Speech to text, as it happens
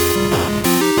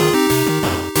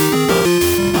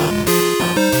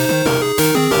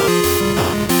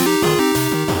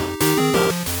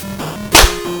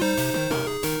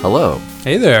Hello.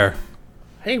 Hey there.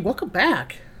 Hey, welcome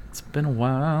back. It's been a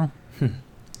while.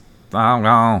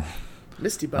 Oh,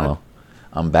 Misty bud. Hello.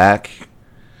 I'm back.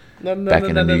 Back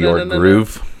in the New York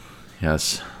groove.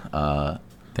 Yes.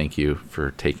 Thank you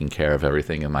for taking care of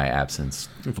everything in my absence.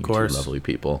 Of course. You lovely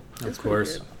people. Of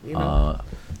course. You know?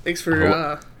 Thanks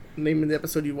for naming the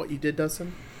episode what you did,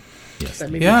 Dustin. Yes. That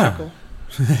made Yeah. me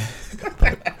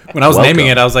chuckle. When I was naming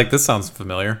Welcome. it, I was like, this sounds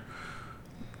familiar.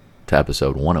 To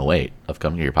episode 108 of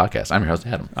Come Here Your Podcast. I'm your host,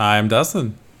 Adam. I'm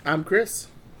Dustin. I'm Chris.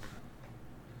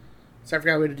 So I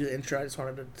forgot a way to do the intro. I just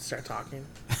wanted to start talking.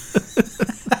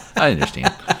 I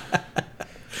understand.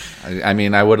 I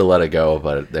mean, I would have let it go,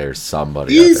 but there's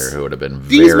somebody out there who would have been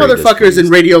very These motherfuckers displeased. in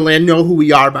Radio Land know who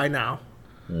we are by now.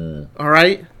 All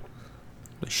right?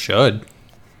 They should.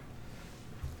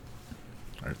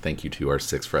 Or thank you to our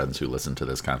 6 friends who listen to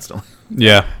this constantly.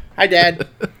 Yeah. Hi, Dad.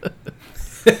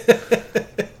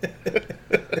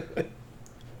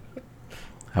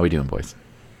 How we doing, boys?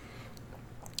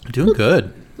 Doing good.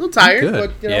 A little tired,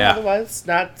 Good. but Yeah. otherwise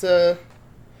not too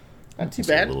Just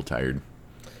bad. a little tired.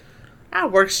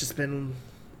 Work's just been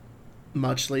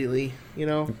much lately, you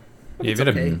know. You've It's had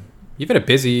okay. you've had a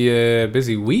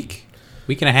busy week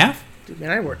and a half. Dude,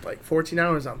 man, I worked like 14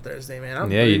 hours on Thursday,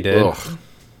 man. Yeah, you did.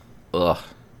 Ugh.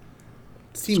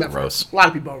 It's team It's effort. gross. A lot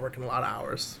of people are working a lot of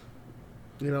hours.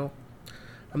 You know,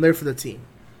 I'm there for the team.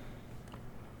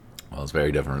 Well, it's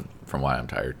very different from why I'm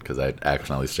tired, because I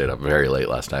accidentally stayed up very late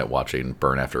last night watching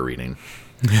Burn After Reading.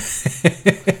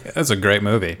 That's a great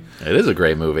movie. It is a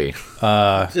great movie.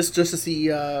 Just to see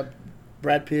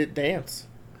Brad Pitt dance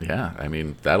Yeah, I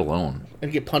mean, that alone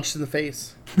and get punched in the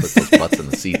face. puts those butts in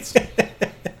the seats.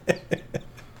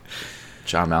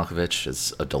 John Malkovich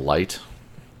is a delight.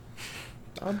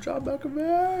 I'm John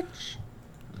Malkovich.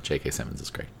 J.K. Simmons is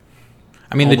great.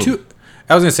 I mean, All the two.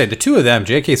 I was gonna say the two of them,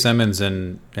 J.K. Simmons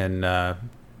and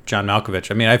John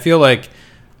Malkovich. I mean, I feel like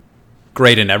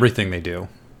great in everything they do,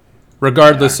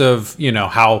 regardless of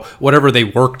how whatever they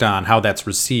worked on, how that's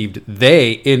received.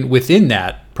 Within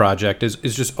that project is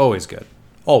just always good,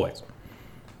 always.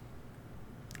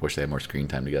 Wish they had more screen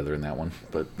time together in that one,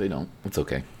 but they don't. It's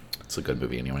okay. It's a good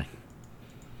movie anyway.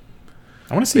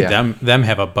 I want to see Yeah. them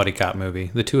have a buddy cop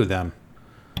movie. The two of them.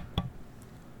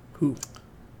 Who?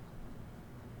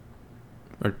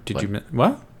 Or did What? you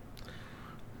what?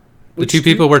 The Which two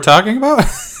people we're talking about?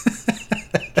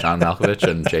 John Malkovich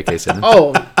and J.K. Simmons.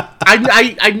 Oh,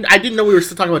 I didn't know we were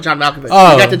still talking about John Malkovich.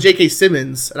 Oh. We got to J.K.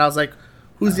 Simmons, and I was like,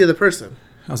 who's the other person?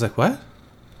 I was like, what?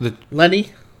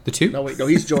 Lenny? The two? No, wait, no,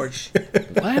 he's George.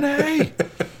 Lenny!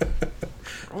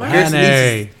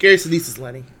 Lenny. Gary Sinise is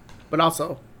Lenny, but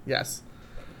also yes.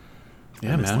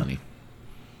 Yeah, Miss man. Lenny.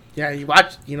 Yeah, you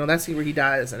watch, that scene where he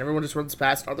dies, and everyone just runs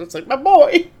past. And it's like, my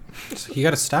boy, You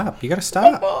gotta stop. You gotta my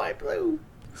stop. boy, Blue.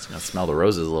 It's gonna smell the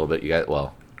roses a little bit. You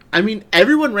got I mean,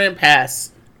 everyone ran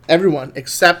past everyone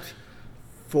except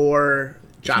for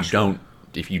Joshua.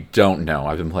 If you don't know,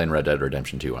 I've been playing Red Dead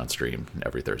Redemption 2 on stream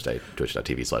every Thursday,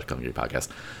 twitch.tv/community podcast.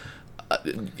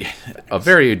 A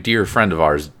very dear friend of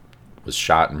ours was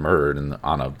shot and murdered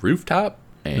on a rooftop,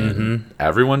 and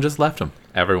everyone just left him.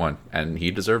 Everyone. And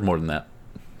he deserved more than that.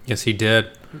 Yes, he did.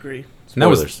 Agree. And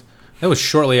that Spoilers. was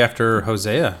shortly after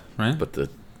Hosea, right? But the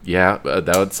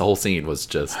whole scene was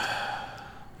just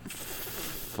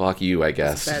fuck you, I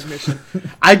guess. Bad mission.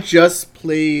 I just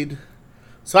played.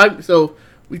 So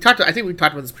we talked. I think we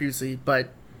talked about this previously, but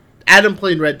Adam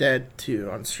playing Red Dead 2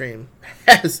 on stream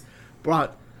has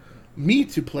brought me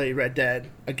to play Red Dead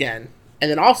again, and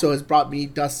then also has brought me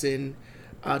Dustin's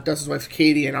wife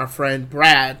Katie and our friend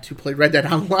Brad to play Red Dead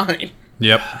Online.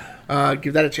 Yep.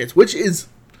 Give that a chance, which is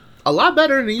a lot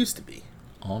better than it used to be.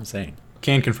 All I'm saying.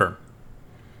 Can confirm.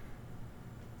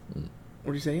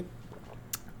 What are you saying?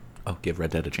 Oh, give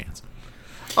Red Dead a chance.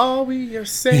 All we are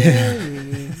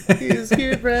saying is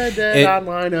give Red Dead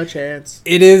Online a chance.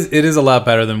 It is a lot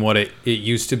better than what it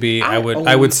used to be. I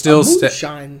would still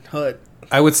Moonshine Hut.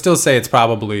 I would still say it's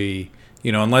probably,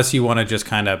 unless you want to just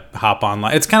kind of hop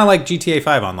online. It's kind of like GTA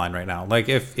 5 online right now. Like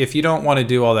if you don't want to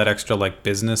do all that extra like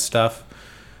business stuff,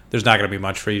 there's not going to be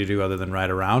much for you to do other than ride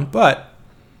around. But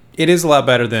it is a lot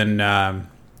better than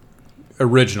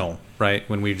original, right?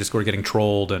 When we just were getting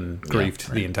trolled and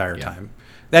griefed the entire time.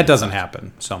 That doesn't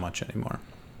happen so much anymore,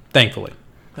 thankfully.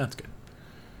 That's good.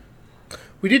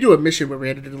 We did do a mission where we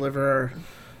had to deliver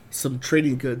some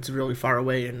trading goods really far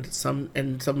away, and some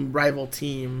rival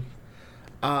team,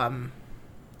 came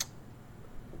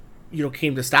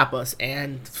to stop us,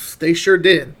 and they sure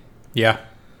did. Yeah.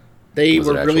 They Was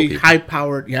it were actual really people? high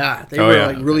powered. Yeah, they Oh, were yeah.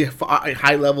 like really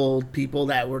high level people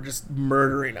that were just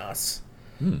murdering us.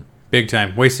 Big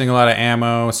time. Wasting a lot of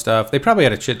ammo, stuff. They probably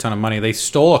had a shit ton of money. They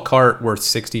stole a cart worth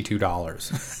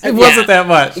 $62. It wasn't that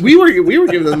much. We were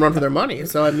giving them a run for their money.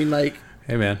 So I mean, like,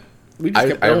 Hey, man. we just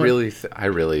kept going.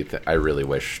 I really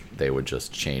wish they would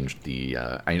just change the.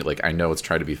 I know it's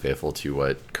trying to be faithful to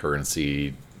what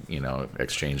currency,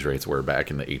 exchange rates were back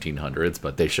in the 1800s,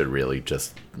 but they should really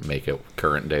just make it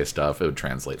current day stuff. It would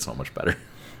translate so much better.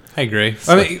 I agree.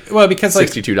 I mean, well, because like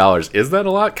 $62, is that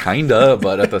a lot? Kinda,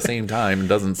 but at the same time, it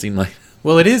doesn't seem like.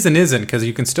 Well, it is and isn't, because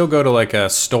you can still go to like a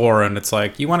store and it's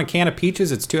like, you want a can of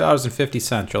peaches? It's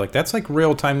 $2.50. You're like, that's like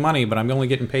real time money, but I'm only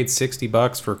getting paid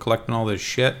 $60 for collecting all this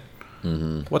shit.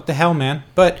 Mm-hmm. What the hell, man?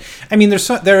 But I mean,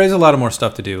 there is a lot of more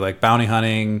stuff to do, like bounty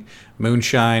hunting,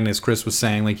 moonshine, as Chris was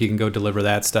saying. Like you can go deliver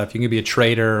that stuff. You can be a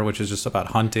trader, which is just about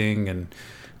hunting and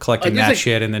collecting that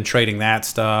shit and then trading that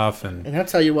stuff. And I'll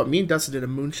tell you what, me and Dustin did a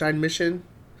moonshine mission.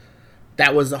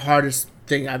 That was the hardest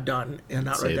thing I've done in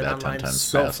Not Red Dead Online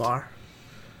so far.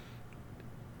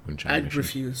 Moonshine I'd mission.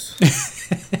 refuse.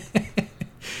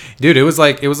 Dude, it was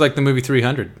like the movie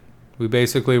 300. We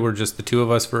basically were just the two of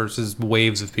us versus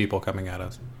waves of people coming at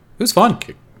us. It was fun.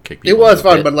 Kick It was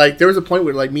fun, pit. but like there was a point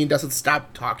where like me and Dustin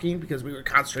stopped talking because we were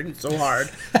concentrating so hard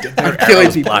on killing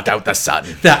Arrows people. blot out the sun.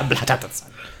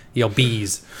 Yo,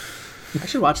 bees. I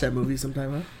should watch that movie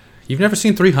sometime. Huh? You've never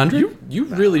seen 300? You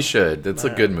really should. It's a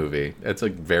good movie. It's a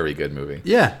very good movie.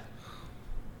 Yeah.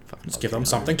 Let's Give them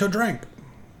something to drink.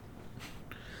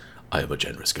 I am a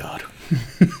generous god.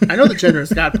 I know the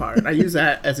generous God part. I use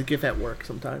that as a gift at work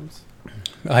sometimes.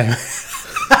 I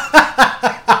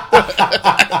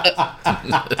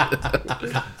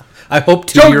hope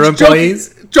to your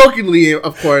employees. Jokingly,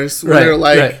 of course, when Right, they're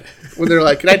like, right. when they're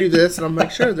like, "Can I do this?" and I'm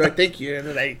like, "Sure." They're like, "Thank you," and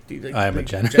then I do the I am a the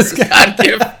generous God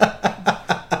gift.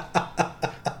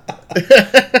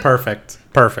 Perfect.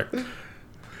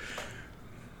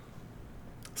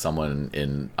 Someone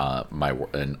in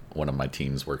one of my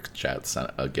team's work chats sent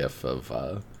a gif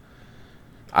of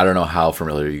I don't know how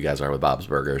familiar you guys are with Bob's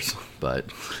Burgers,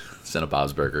 but sent a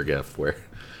Bob's Burger gif where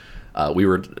we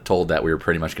were told that we were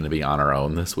pretty much going to be on our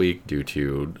own this week due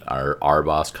to our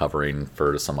boss covering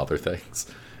for some other things,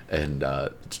 and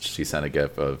she sent a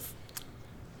gif of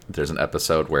there's an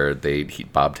episode where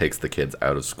Bob takes the kids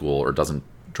out of school or doesn't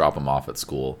drop them off at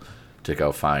school to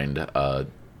go find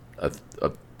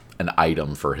an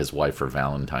item for his wife for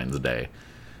Valentine's Day,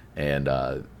 and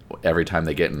every time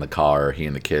they get in the car, he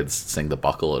and the kids sing the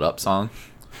 "Buckle It Up" song.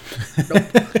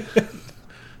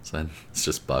 So then it's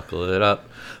just buckle it up,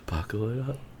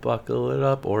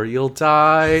 or you'll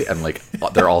die, and like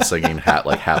they're all singing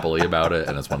happily about it,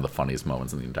 and it's one of the funniest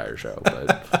moments in the entire show. But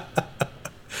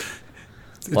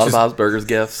a lot of Bob's Burgers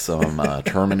gifts, some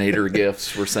Terminator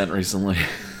gifts were sent recently.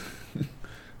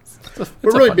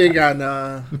 We're really big on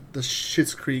the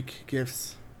Schitt's Creek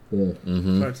gifts for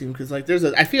our team because like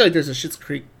I feel like there's a Schitt's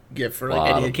Creek gift for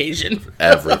like any occasion.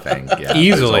 Everything, yeah.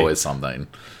 Easily. There's always something.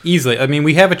 Easily. I mean,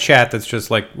 we have a chat that's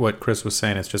just like what Chris was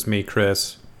saying. It's just me,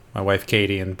 Chris, my wife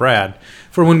Katie, and Brad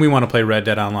for when we want to play Red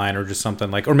Dead Online or just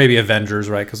something like, or maybe Avengers,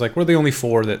 right? Because like we're the only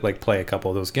four that like play a couple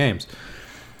of those games.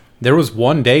 There was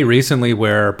one day recently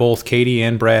where both Katie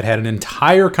and Brad had an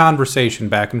entire conversation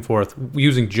back and forth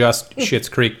using just Schitt's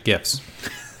Creek gifs.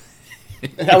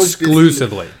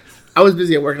 Exclusively. I was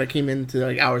busy at work and I came into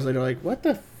like hours later like, what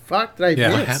the fuck did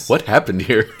I miss? What happened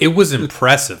here? It was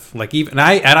impressive. Like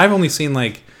I've only seen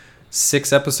like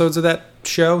 6 episodes of that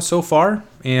show so far,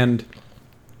 and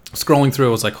scrolling through,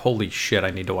 I was like, holy shit,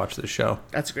 I need to watch this show.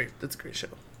 That's great. That's a great show.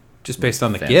 Just based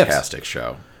on the gifs. Fantastic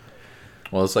show.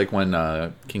 Well, it's like when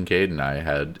Kincaid and I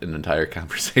had an entire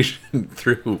conversation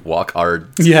through Walk Hard.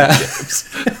 Yeah.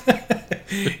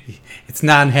 It's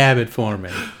non-habit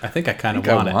forming. I think I kind of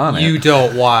want it. You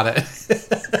don't want it.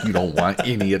 You don't want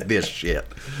any of this shit.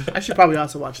 I should probably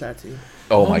also watch that too.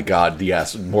 Oh my god,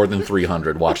 yes. More than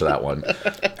 300. Watch that one.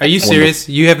 Are you serious?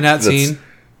 You have not seen?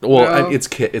 Well, No.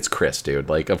 it's Chris, dude.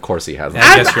 Like, of course he hasn't.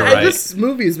 I guess you're right. This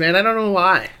movies, man. I don't know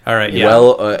why. All right, yeah.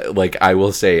 Well, like, I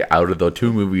will say, out of the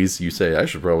 2 movies you say, I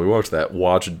should probably watch that,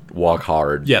 watch Walk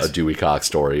Hard, Yes. a Dewey Cox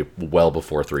story, well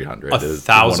before 300. It is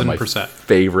 1,000%. one of my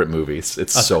favorite movies.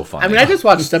 It's so funny. I mean, I just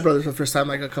watched Step Brothers for the first time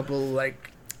like a couple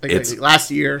like last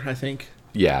year, I think.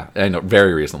 Yeah, I know.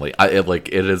 Very recently,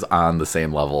 it is on the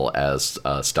same level as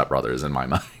Step Brothers in my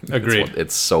mind. Agreed.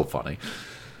 It's so funny.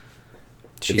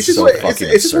 It's just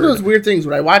one of those weird things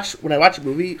when I watch a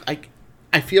movie,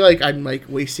 I feel like I'm like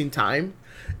wasting time.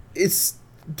 It's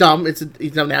dumb. It's a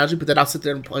dumb analogy, but then I'll sit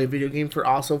there and play a video game for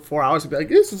also 4 hours and be like,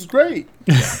 "This is great."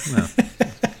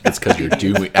 It's because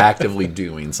you're actively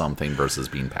doing something versus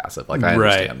being passive. Like, I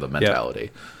understand the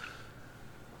mentality.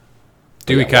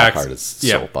 Dewey Walk Cox Hard is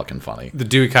so fucking funny. The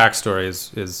Dewey Cox story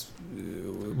is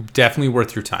definitely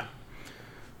worth your time.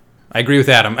 I agree with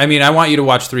Adam. I mean, I want you to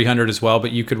watch 300 as well,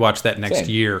 but you could watch that next Same.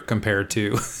 year compared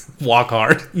to Walk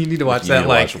Hard. You need to watch You that need to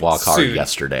like watch Walk Hard soon.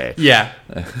 yesterday. Yeah.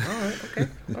 All right.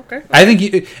 Okay. I think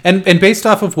you, and based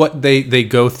off of what they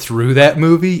go through that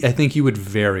movie, I think you would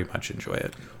very much enjoy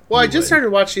it. Well, I just started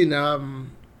watching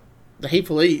The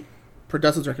Hateful Eight per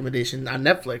Dustin's recommendation on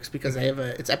Netflix because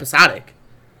it's episodic.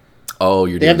 Oh,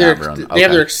 you're They doing have that run. they have Okay.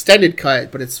 their extended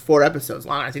cut, but it's 4 episodes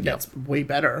long. I think Yep. that's way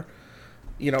better.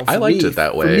 You know, I liked it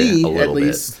that way For me, a little at bit.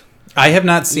 least. I have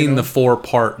not seen know? the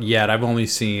 4-part yet. I've only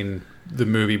seen the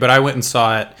movie, but I went and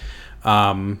saw it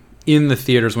in the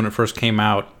theaters when it first came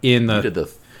out. We did the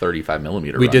 35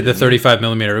 millimeter. We run, did the didn't 35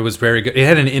 millimeter. It was very good. It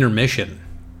had an intermission.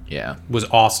 we? Yeah. It was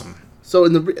awesome. So,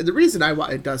 the reason I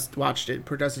watched it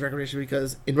per Dustin's recommendation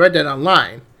because in Red Dead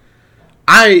Online,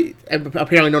 I am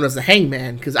apparently known as the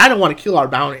Hangman because I don't want to kill our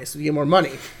bounties so we get more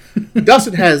money.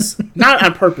 Dustin has, not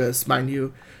on purpose, mind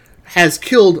you, has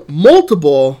killed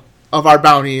multiple of our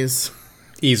bounties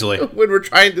Easily. when we're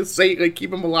trying to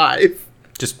keep them alive.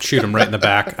 Just shoot him right in the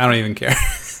back. I don't even care.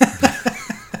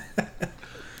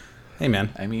 Hey, man.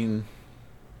 I mean,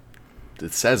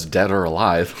 it says dead or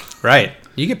alive. Right.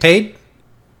 You get paid?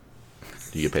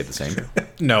 Do you get paid the same?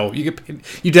 No. You get paid.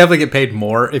 You definitely get paid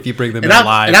more if you bring them in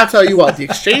alive. And I'll tell you what, the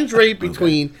exchange rate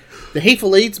between the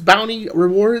Hateful Eight's bounty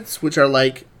rewards, which are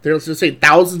like, let's just say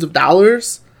thousands of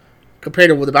dollars, compared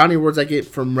to what the bounty rewards I get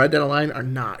from Red Dead Online are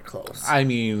not close. I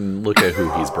mean, look at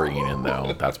who he's bringing in,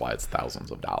 though. That's why it's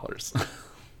thousands of dollars.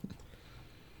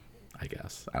 I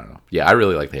guess. I don't know. Yeah, I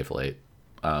really like the Hateful Eight.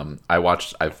 I've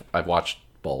watched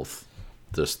both,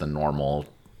 just the normal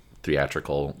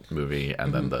theatrical movie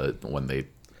and then when they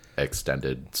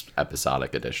extended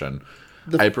episodic edition.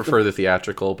 I prefer the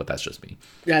theatrical, but that's just me.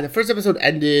 Yeah, the first episode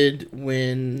ended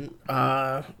when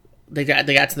they got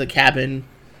to the cabin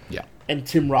Yeah. and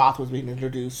Tim Roth was being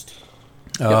introduced.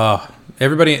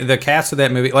 Everybody, the cast of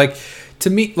that movie, like, to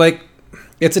me, like,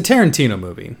 it's a Tarantino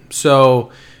movie.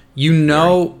 So,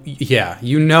 well, yeah,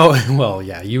 you're The very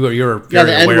aware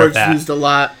of N-word's that. used a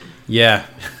lot. Yeah.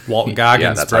 Walton Goggins,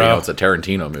 Yeah, that's bro. how you know it's a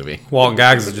Tarantino movie. Walton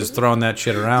Goggins is just throwing that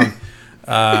shit around.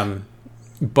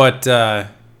 But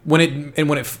when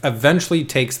it eventually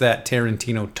takes that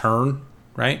Tarantino turn,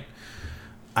 right?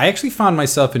 I actually found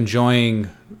myself enjoying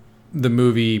the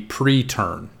movie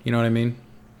pre-turn. You know what I mean?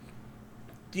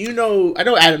 Do you know, I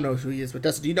know Adam knows who he is, but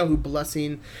Dustin, do you know who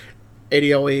Blessing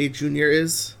Adeoye Jr.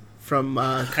 is from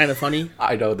Kind of Funny?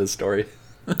 I know this story.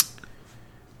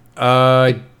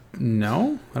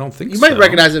 No, I don't think You so. might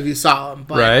recognize him if you saw him.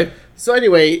 But, Right. So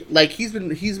anyway, like he's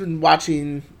been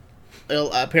watching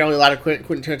apparently a lot of Quentin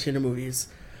Tarantino movies.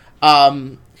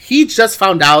 He just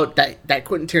found out that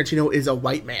Quentin Tarantino is a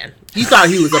white man. He thought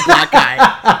he was a black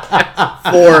guy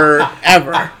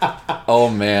forever. Oh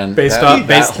man, Based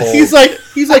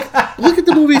He's like, look at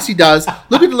the movies he does.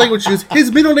 Look at the language used.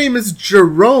 His middle name is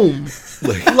Jerome.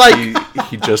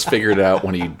 he just figured it out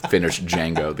when he finished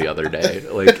Django the other day.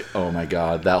 Like, oh my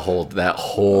god, that whole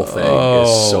thing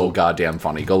is so goddamn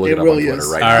funny. Go look it, It up really on Twitter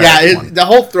is. right All now. right. Yeah, the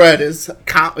whole thread is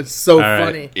it's so right.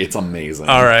 funny. It's amazing.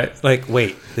 All right. Like,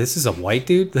 wait, this is a white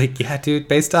dude? Like, yeah, dude,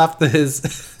 based off his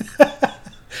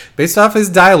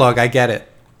dialogue, I get it.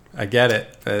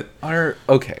 But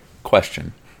Okay,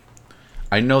 question.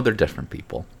 I know they're different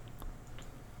people.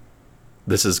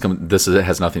 This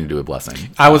has nothing to do with Blessing.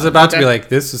 I was about to be Okay. like,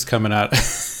 this is coming out.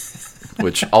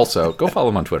 Which also, go follow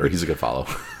him on Twitter. He's a good follow.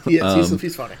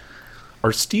 He's funny.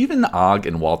 Are Stephen Ogg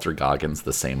and Walter Goggins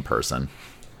the same person?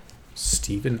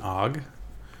 Stephen Ogg?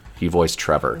 He voiced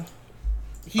Trevor,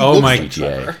 He Oh looks my like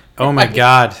Trevor. Oh my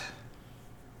god.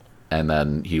 and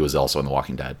then he was also in The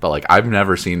Walking Dead. But like, I've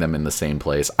never seen them in the same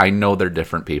place. I know they're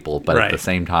different people, but Right. at the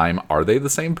same time, are they the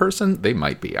same person? They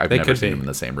might be. I've They never could seen be. them in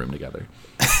the same room together.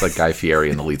 It's like Guy Fieri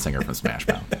and the lead singer from Smash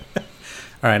Mouth. All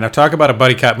right, now talk about a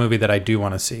buddy cop movie that I do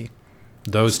want to see.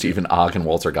 Those two. Stephen Ogg and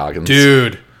Walter Goggins.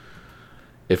 Dude.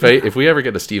 If we ever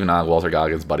get a Stephen Ogg, Walter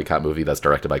Goggins buddy cop movie that's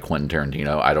directed by Quentin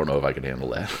Tarantino, I don't know if I could handle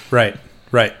that. Right.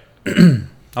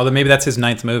 Although maybe that's his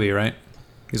 9th movie, right?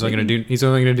 He's only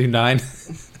gonna do 9.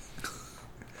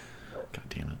 God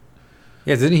damn it.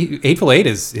 Yeah, didn't he? Hateful Eight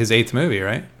is his 8th movie,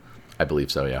 right? I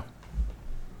believe so, yeah.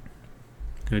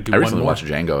 Gonna do I one recently more. watched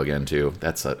Django again too.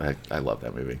 I love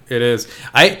that movie. It is.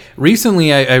 I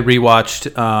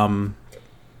rewatched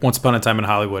Once Upon a Time in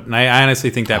Hollywood, and I honestly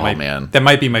think that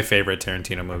might be my favorite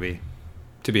Tarantino movie.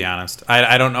 To be honest,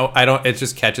 I don't know. It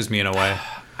just catches me in a way.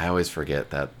 I always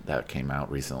forget that came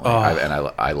out recently, Oh.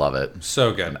 I love it.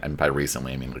 So good. And by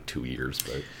recently, I mean like 2 years.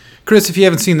 But Chris, if you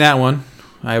haven't seen that one,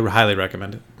 I highly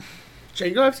recommend it.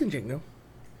 Django, I've seen Django.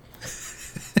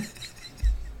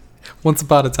 Once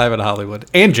Upon a Time in Hollywood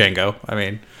and Django. I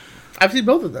mean, I've seen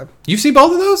both of them. you've seen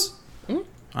both of those? Hmm?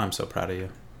 I'm so proud of you.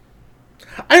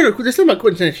 I don't know. There's something about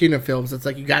Quentin Tarantino films. It's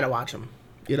like you gotta watch them.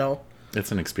 You know,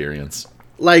 It's an experience.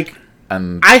 like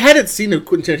And I hadn't seen a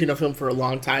Quentin Tarantino film for a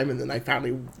long time, and then I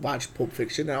finally watched Pulp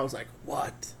Fiction, and I was like,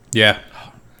 "What? Yeah.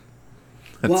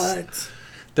 What?"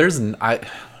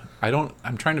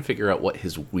 I'm trying to figure out what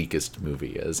his weakest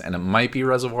movie is, and it might be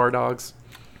Reservoir Dogs.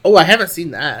 Oh, I haven't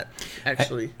seen that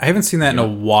actually. I haven't seen that in a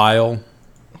while.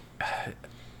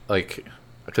 Like,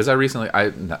 because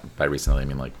not by recently, I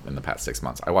mean like in the past 6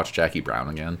 months, I watched Jackie Brown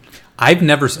again. I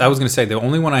was going to say, the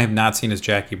only one I have not seen is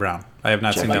Jackie Brown. I have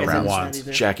not seen that Jackie one Brown's once. not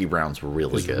either. Jackie Brown's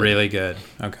really It's good. really good.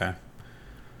 Okay.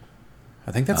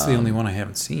 I think that's the only one I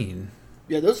haven't seen.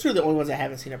 Yeah, those two are the only ones I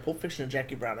haven't seen: are Pulp Fiction and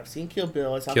Jackie Brown. I've seen Kill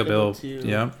Bill. I saw Kill Bill. 2.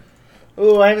 Yeah.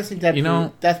 Oh, I haven't seen Death You Proof.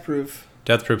 know- Death Proof.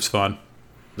 Death Proof's fun.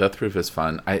 Death Proof is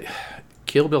fun.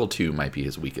 Kill Bill 2 might be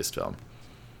his weakest film.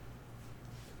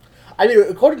 I mean,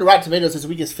 according to Rotten Tomatoes, his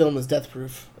weakest film is Death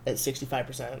Proof at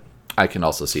 65%. I can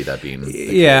also see that being the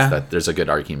Yeah. case, that there's a good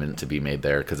argument to be made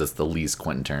there because it's the least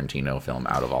Quentin Tarantino film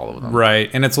out of all of them. Right.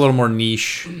 And it's a little more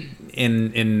niche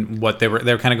in what they were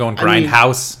kind of going I mean,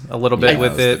 grindhouse a little bit yeah,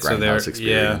 with That it. was the So they're Grindhouse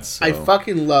experience. I so-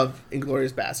 fucking love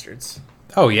Inglourious Bastards.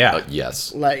 Oh yeah.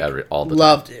 yes, Like, all the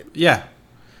loved it. Yeah.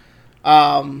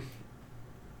 And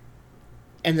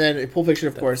then Pulp Fiction,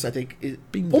 of course, I think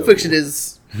Bingo. Pulp Fiction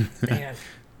is man.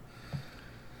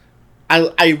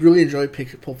 I really enjoy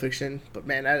Pulp Fiction, but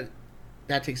man,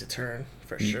 that takes a turn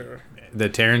for sure. The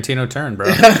Tarantino turn, bro.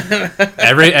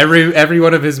 every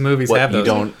one of his movies have What,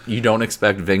 those. you don't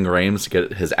expect Ving Rhames to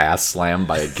get his ass slammed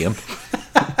by a gimp?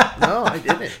 No, I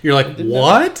didn't. You're like,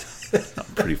 what?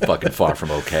 Pretty fucking far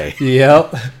from okay.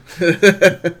 Yep.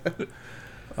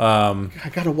 I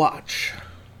gotta watch.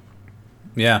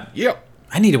 Yeah. Yep.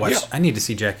 I need to watch. Yeah. I need to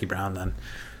see Jackie Brown then.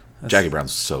 Jackie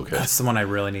Brown's so good. That's the one I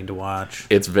really need to watch.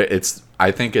 It's.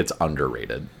 I think it's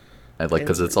underrated.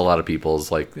 Because it's a lot of people's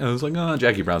like. I was like, oh,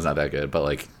 Jackie Brown's not that good, but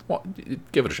like, well,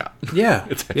 give it a shot. Yeah.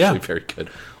 It's actually Yeah. very good.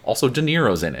 Also, De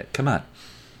Niro's in it. Come on.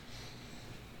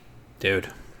 Dude.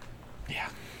 Yeah.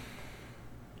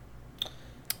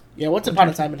 Yeah, Once Upon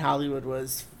a Time in Hollywood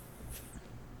was.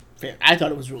 I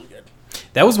thought it was really good.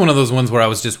 That was one of those ones where I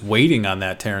was just waiting on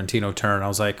that Tarantino turn. I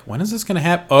was like, when is this going to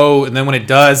happen? Oh, and then when it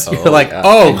does, you're like, yeah.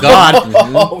 oh, God.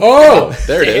 Oh,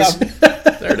 there it is.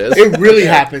 There it is. It really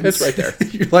happens. It's right there.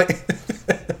 You're like,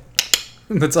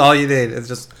 that's all you need. It's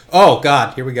just, oh,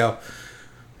 God, here we go.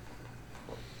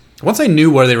 Once I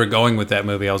knew where they were going with that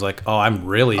movie, I was like, oh, I'm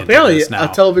really into Apparently, this now.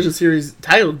 a television series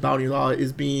titled Bounty Law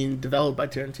is being developed by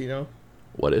Tarantino.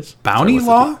 What is? Bounty Sorry,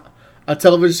 what's Law? A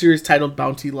television series titled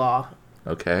Bounty Law,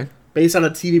 Okay. based on a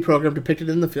TV program depicted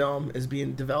in the film, is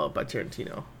being developed by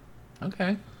Tarantino.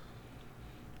 Okay.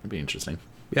 That'd be interesting.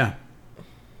 Yeah.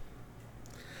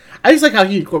 I just like how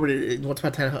he incorporated in Once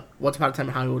Upon a Time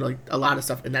in Hollywood, like a lot of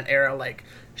stuff in that era, like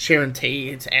Sharon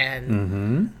Tate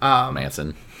and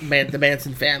Manson. the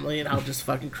Manson family, and how just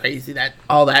fucking crazy that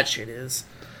all that shit is.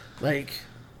 Like,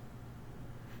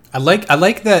 I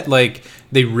like that, like,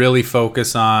 they really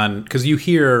focus on, because you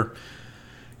hear,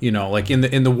 you know, like in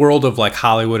the world of like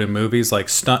Hollywood and movies, like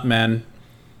stuntmen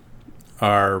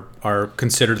are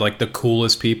considered like the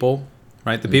coolest people,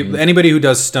 right? The people, anybody who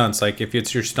does stunts, like if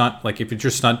it's your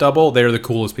stunt double, they're the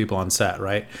coolest people on set,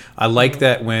 right? I like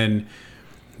that when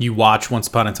you watch Once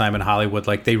Upon a Time in Hollywood,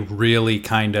 like they really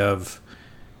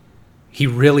he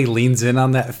really leans in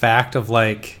on that fact of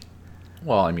like,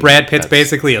 Well, I mean, Brad Pitt's that's-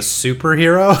 basically a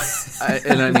superhero.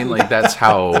 and I mean, like, that's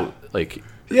how, like,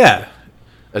 Yeah.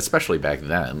 especially back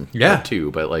then, Yeah. too.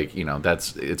 But like, you know,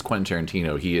 it's Quentin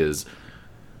Tarantino. He is.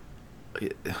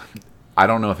 I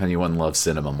don't know if anyone loves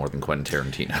cinema more than Quentin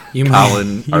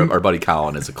Tarantino. Our buddy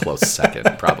Colin is a close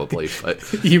second, probably.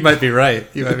 But You might be right.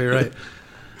 You might be right.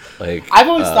 like, I've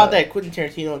always thought that Quentin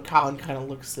Tarantino and Colin kind of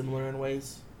look similar in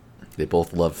ways. they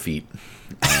both love feet.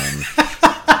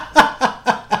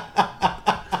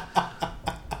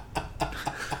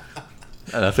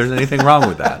 I don't know if there's anything wrong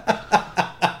with that.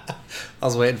 I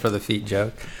was waiting for the feet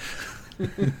joke.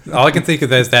 All I can think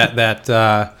of is that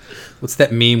what's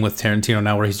that meme with Tarantino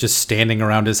now where he's just standing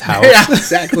around his house, Yeah,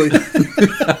 exactly.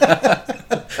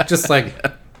 just like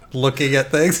looking at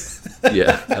things.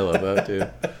 Yeah, I love that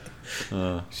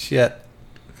too. Shit.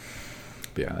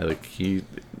 Yeah, like he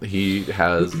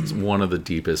has one of the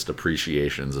deepest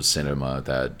appreciations of cinema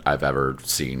that I've ever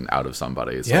seen out of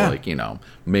somebody. So Yeah. like, you know,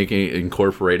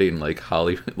 incorporating like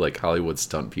Hollywood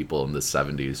stunt people in the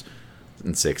 70s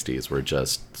and 60s were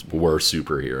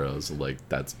superheroes. Like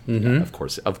that's yeah, of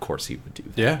course he would do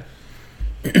that.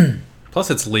 Yeah.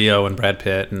 Plus, it's Leo and Brad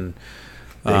Pitt, and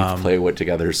They play it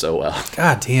together so well.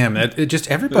 God damn, just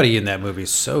everybody in that movie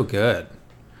is so good.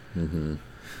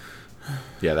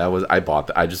 Yeah, that was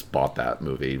I just bought that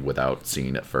movie without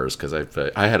seeing it first because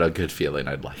I had a good feeling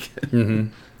I'd like it.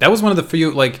 That was one of the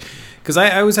few, like, because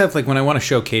I always have, like, when I want to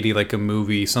show Katie, like, a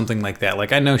movie, something like that,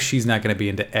 like, I know she's not going to be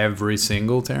into every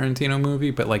single Tarantino movie,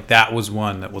 but, like, that was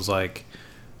one that was like,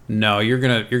 no, you're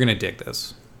gonna dig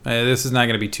this. This is not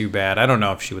going to be too bad. I don't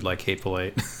know if she would like Hateful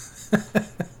Eight.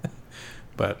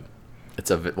 But It's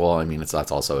a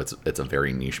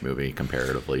very niche movie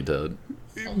comparatively to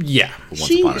yeah, Once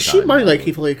Upon a She Time. might like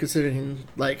Hateful Eight considering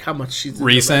like how much she's into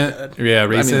recent, Red Dead. yeah,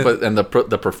 recent, I mean,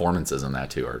 the performances in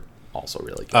that too are also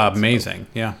really good. amazing,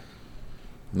 yeah. So,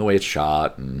 the way it's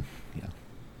shot and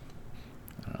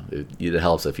I don't know, it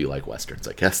helps if you like westerns,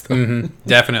 I guess. Though.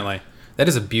 Definitely, that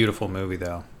is a beautiful movie,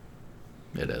 though.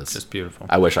 It is Just beautiful.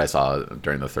 I wish I saw it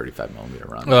during the 35 millimeter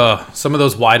run. Some of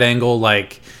those wide angle,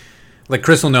 like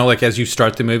Chris will know, like, as you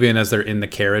start the movie and as they're in the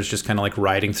carriage, just kind of like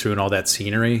riding through and all that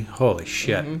scenery. Holy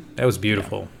shit, that was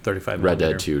beautiful. 35 Red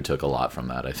millimeter. Dead 2 took a lot from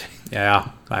that, I think.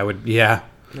 Yeah, I would. Yeah,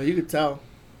 No, you could tell.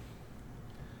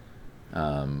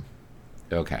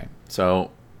 Okay,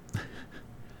 so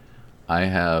I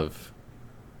have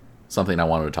something I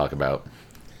wanted to talk about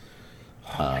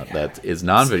that is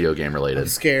non-video game I'm related,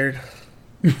 scared.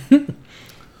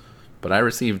 but I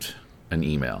received an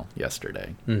email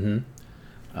yesterday. It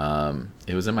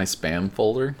was in my spam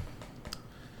folder,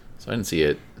 so I didn't see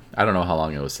it. I don't know how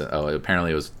long it was sent. Oh,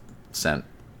 apparently it was sent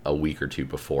a week or two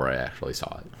before I actually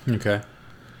saw it. okay.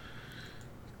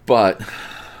 But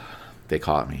they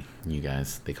caught me. You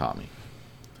guys, they caught me.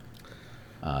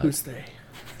 Who's they?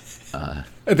 I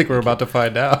think we're about to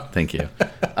find out. Thank you.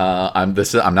 I'm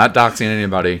not doxing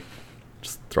anybody.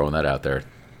 Just throwing that out there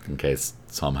in case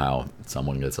somehow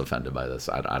someone gets offended by this.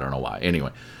 I don't know why.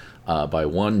 Anyway, by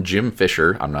one Jim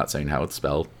Fisher. I'm not saying how it's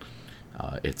spelled.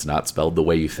 It's not spelled the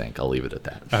way you think. I'll leave it at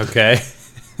that. Okay.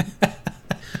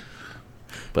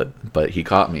 But he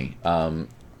caught me. I'm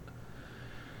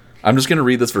just gonna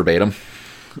read this verbatim.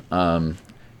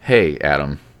 Hey,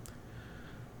 Adam.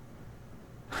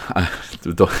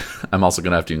 I'm also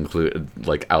gonna have to include,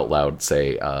 like, out loud,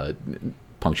 say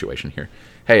punctuation here.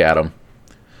 Hey, Adam.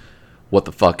 What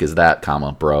the fuck is that,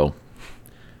 comma, bro?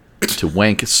 To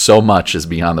wank so much is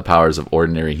beyond the powers of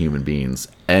ordinary human beings.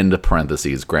 End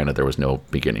parentheses. Granted, there was no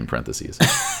beginning parentheses.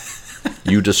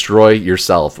 You destroy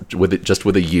yourself with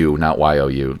a U, not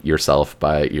Y-O-U, yourself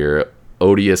by your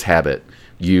odious habit.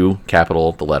 You,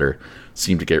 capital the letter,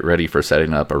 seem to get ready for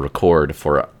setting up a record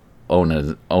for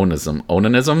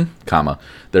onanism, comma.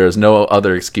 There is no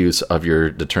other excuse of your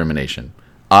determination.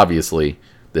 Obviously,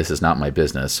 this is not my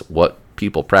business, what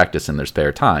people practice in their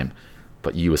spare time,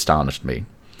 but you astonished me.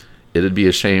 It'd be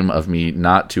a shame of me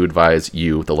not to advise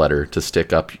you, the letter, to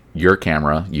stick up your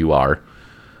camera, you are,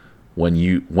 when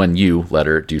you,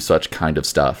 letter, do such kind of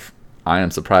stuff. I am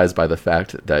surprised by the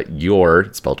fact that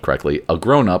you're, spelled correctly, a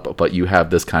grown-up, but you have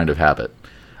this kind of habit.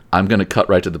 I'm going to cut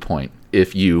right to the point.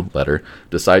 If you, letter,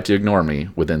 decide to ignore me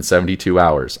within 72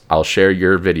 hours, I'll share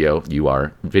your video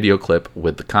clip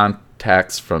with the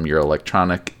contacts from your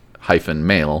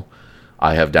electronic-mail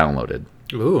I have downloaded.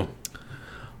 Ooh.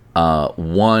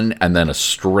 One, and then a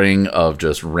string of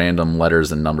just random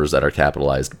letters and numbers that are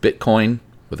capitalized. Bitcoin,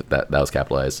 with that was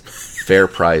capitalized. Fair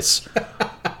price,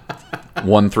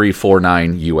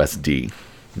 1349 USD.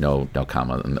 No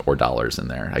comma or dollars in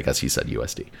there. I guess he said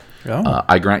USD. Oh.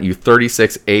 I grant you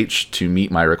 36H to meet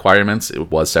my requirements.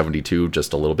 It was 72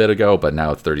 just a little bit ago, but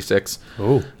now it's 36.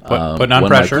 Ooh. Putting on When my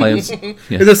pressure. claims-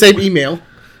 It's the same email.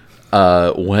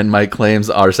 when my claims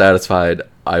are satisfied,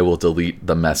 I will delete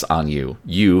the mess on you.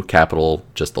 You, capital,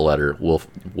 just the letter,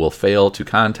 will fail to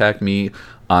contact me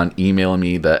on emailing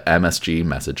me the MSG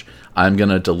message. I'm going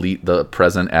to delete the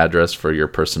present address for your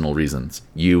personal reasons.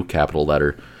 You, capital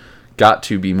letter. Got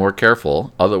to be more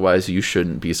careful, otherwise you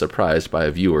shouldn't be surprised by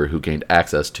a viewer who gained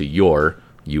access to your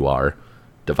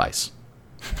device.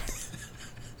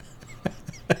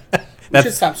 We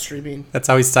should stop streaming. That's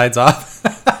how he signs off.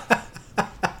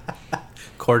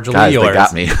 Cordially Guys, yours. they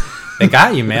got me. They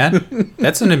got you, man.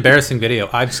 That's an embarrassing video.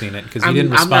 I've seen it because you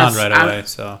didn't I'm not- respond right I'm- away.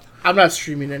 So I'm not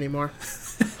streaming anymore.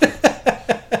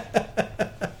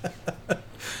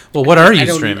 well, what are you I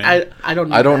don't, streaming? I don't.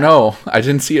 Need I don't that. know. I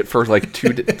didn't see it for like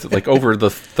like over the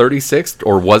 36th,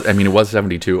 it was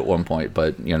 72 at one point,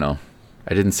 but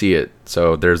I didn't see it.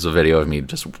 So there's a video of me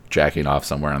just jacking off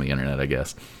somewhere on the internet, I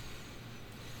guess.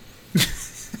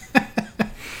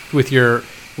 with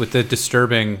the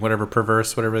disturbing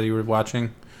whatever you were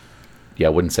watching. Yeah, I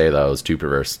wouldn't say that. It was too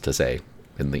perverse to say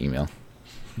in the email.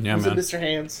 Yeah, Was it man. Mr.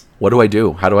 Hands? What do I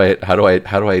do? How do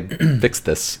I fix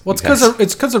this? Well, it's you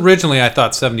guys? because originally I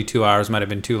thought 72 hours might have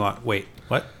been too long. Wait,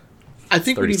 what? I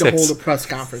think we need to 36. hold a press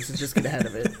conference and just get ahead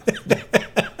of it.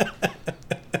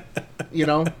 You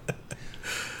know?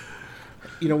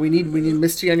 We need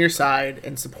Misty on your side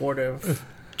and supportive.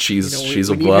 She's we she's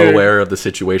need well her- aware of the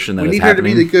situation that We is need her to be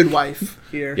happening. the good wife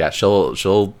here. Yeah, she'll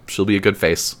be a good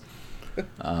face.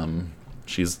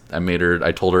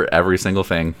 I told her every single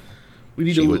thing. We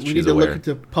need She to was- we she's need to aware. look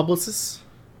into publicists.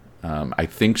 I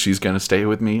think she's gonna stay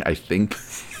with me. I think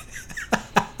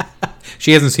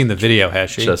She hasn't seen the video,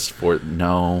 has she? just for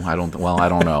no, I don't. Well, I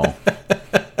don't know.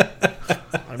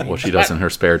 I mean, What she does in her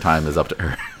spare time is up to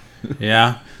her.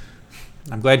 Yeah.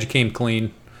 I'm glad you came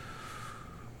clean.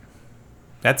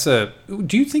 Do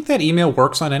you think that email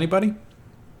works on anybody?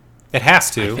 It has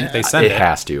to. They send it. It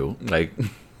has to. Like,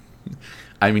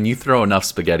 I mean, you throw enough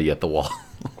spaghetti at the wall,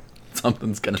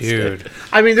 something's gonna Dude. stick.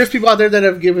 I mean, there's people out there that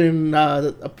have given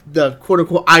the quote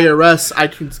unquote IRS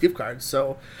iTunes gift cards.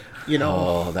 So,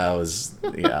 Oh, that was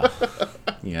yeah,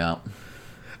 yeah.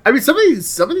 I mean, some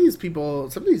of these people,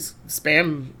 some of these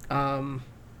spam,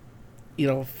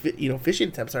 phishing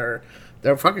attempts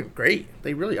they're fucking great.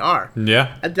 They really are.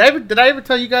 Yeah. Did I ever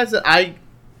tell you guys that I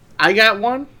got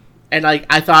one and I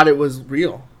thought it was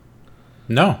real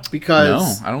No.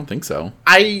 because No, I don't think so.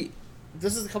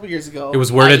 this is a couple years ago. It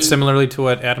was worded I- similarly to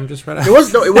what Adam just read out. It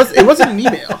wasn't an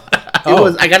email.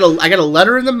 I got a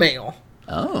letter in the mail.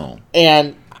 Oh,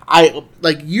 And I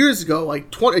years ago,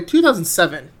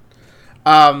 2007,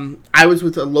 I was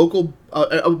with a local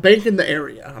a bank in the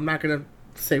area. I'm not gonna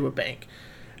say what bank,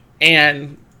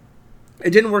 and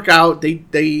it didn't work out.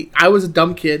 I was a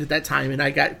dumb kid at that time, and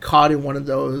I got caught in one of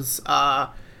those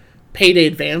payday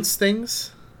advance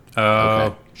things. Oh,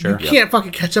 Okay. sure. You can't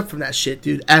fucking catch up from that shit,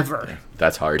 dude, ever.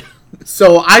 that's hard.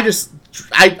 So I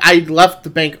left the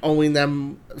bank owing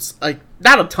them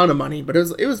not a ton of money, but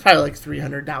it was probably like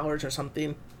 $300 or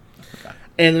something. Okay.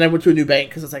 And then I went to a new bank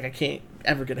because it's like I can't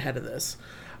ever get ahead of this.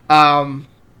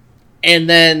 And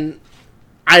then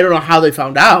I don't know how they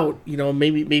found out.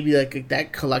 Maybe like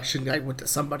that collection guy went to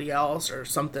somebody else or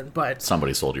something. But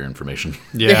Somebody sold your information.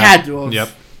 Yeah. They had to have. Yep.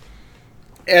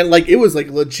 and it was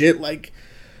legit.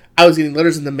 I was getting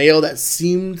letters in the mail that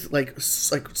seemed like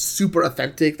super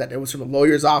authentic. That it was from a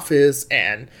lawyer's office,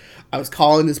 and I was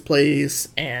calling this place,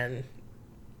 and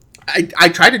I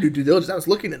tried to do due diligence. I was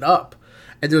looking it up,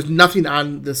 and there was nothing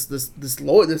on this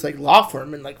law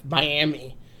firm in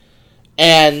Miami,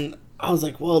 and I was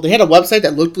like, well, they had a website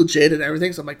that looked legit and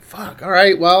everything. So I'm like, fuck, all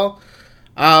right, well,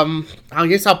 I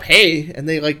guess I'll pay. And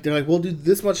they're like, we'll do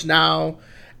this much now,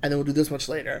 and then we'll do this much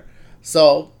later.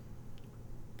 So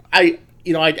I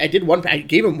did I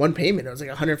gave him one payment. It was like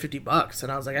 $150,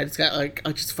 and I was like,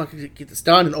 I'll just fucking get this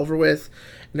done and over with.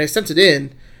 And I sent it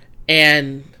in,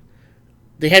 and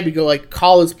they had me go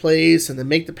call his place and then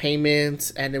make the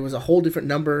payments, and it was a whole different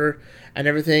number and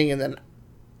everything. And then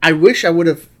I wish I would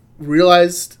have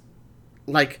realized,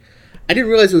 I didn't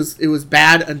realize it was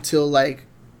bad until a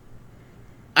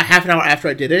half an hour after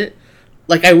I did it.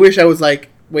 I wish I was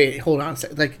wait, hold on a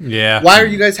second. Yeah. Why are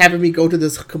you guys having me go to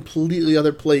this completely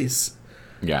other place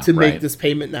Yeah, to make right. this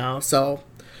payment now? So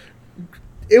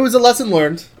it was a lesson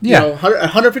learned. Yeah. A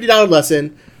 $150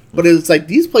 lesson, but it's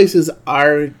these places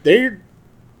they're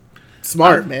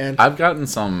smart, man. I've gotten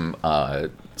some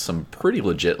pretty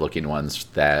legit looking ones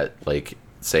that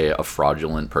say a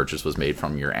fraudulent purchase was made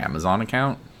from your Amazon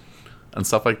account and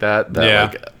stuff like that.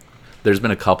 Yeah. There's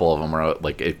been a couple of them where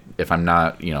if I'm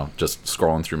not just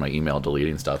scrolling through my email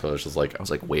deleting stuff, I was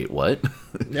like wait, what?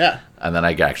 Yeah. And then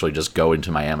I actually just go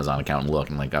into my Amazon account and look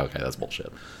and okay, that's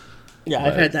bullshit. Yeah,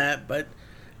 I've had that, but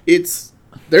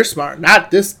they're smart.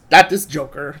 Not this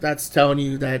joker that's telling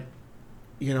you that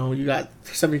you got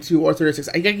 72 or 36.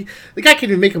 The guy can't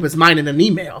even make up his mind in an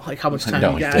email how much time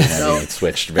No, he it got. didn't. So It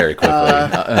switched very quickly.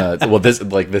 Well,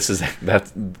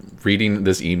 that's reading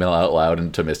this email out loud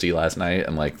and to Misty last night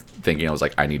and thinking I was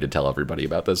I need to tell everybody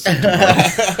about this. But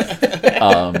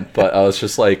I was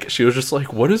just she was just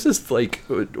what is this what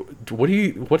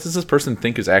does this person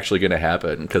think is actually going to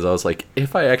happen? Because I was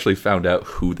if I actually found out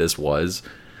who this was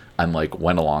and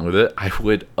went along with it, I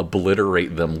would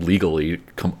obliterate them legally,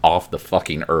 come off the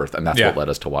fucking earth. And that's Yeah. what led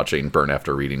us to watching Burn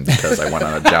After Reading, because I went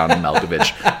on a John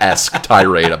Malkovich-esque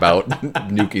tirade about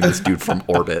nuking this dude from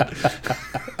orbit.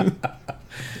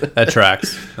 That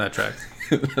tracks.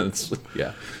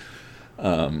 Yeah.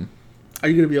 are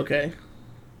you gonna be okay?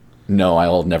 No,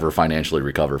 I'll never financially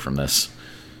recover from this.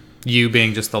 You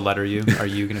being just the letter U, are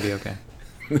you going to be okay?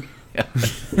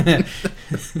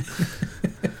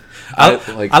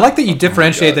 I like that you oh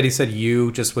differentiate my God. that he said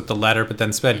you just with the letter, but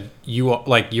then said you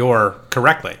like your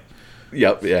correctly.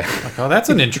 Yep, yeah. Like, oh, that's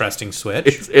an interesting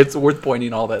switch. It's worth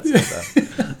pointing all that stuff out.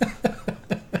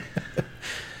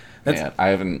 Man, I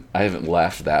haven't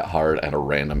laughed that hard at a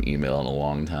random email in a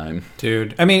long time.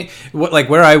 Dude, I mean, like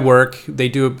where I work, they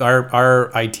do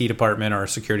our IT department, our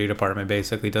security department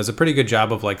basically does a pretty good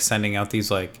job of like sending out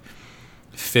these like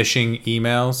phishing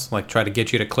emails, like try to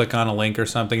get you to click on a link or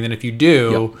something. And then if you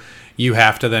do, you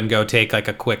have to then go take like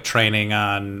a quick training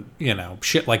on,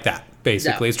 shit like that.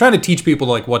 Basically, it's trying to teach people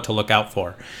like what to look out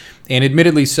for. And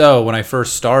admittedly so, when I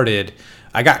first started,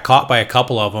 I got caught by a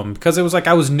couple of them because it was like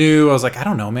I was new. I was like, I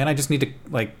don't know, man. I just need to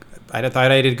I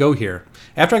thought I had to go here.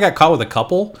 After I got caught with a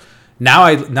couple, now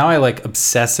I like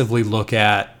obsessively look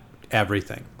at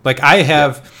everything. Like I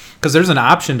have, because there's an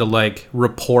option to like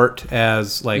report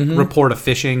as like report a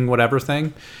phishing whatever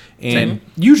thing, and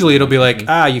usually it'll be like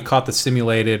you caught the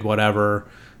simulated whatever.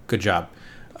 Good job.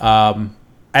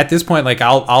 At this point, like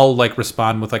I'll like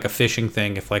respond with like a phishing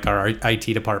thing if like our IT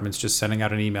department's just sending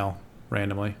out an email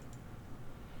randomly.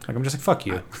 Like I'm just like fuck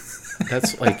you.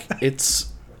 That's like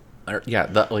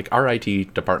like our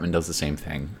IT department does the same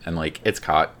thing, and like it's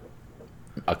caught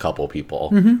a couple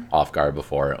people off guard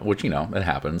before, which it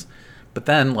happens. But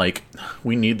then like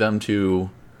we need them to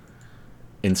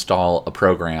install a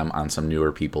program on some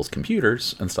newer people's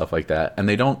computers and stuff like that, and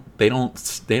they don't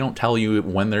tell you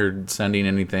when they're sending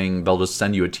anything. They'll just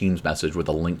send you a Teams message with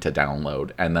a link to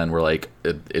download, and then we're like,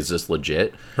 is this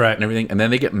legit? Right. And everything, and then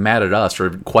they get mad at us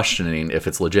for questioning if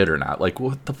it's legit or not. Like,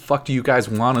 what the fuck do you guys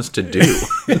want us to do?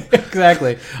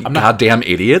 Exactly. I'm goddamn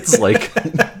idiots. Like,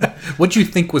 what you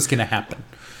think was gonna happen?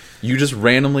 you just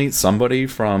randomly, somebody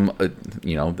from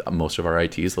most of our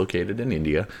IT is located in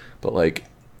India, but like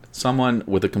someone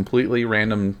with a completely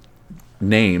random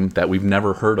name that we've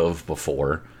never heard of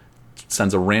before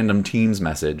sends a random Teams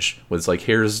message with like,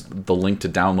 here's the link to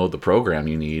download the program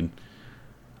you need,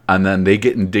 and then they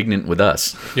get indignant with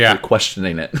us for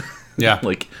questioning it.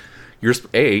 Like,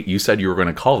 you said you were going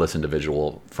to call this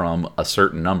individual from a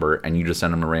certain number, and you just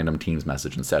sent them a random Teams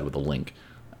message instead with a link,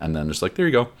 and then just like, there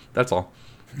you go, that's all.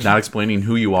 Not explaining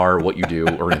who you are, what you do,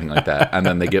 or anything like that. And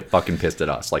then they get fucking pissed at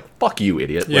us. Like, fuck you,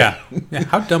 idiot. Yeah.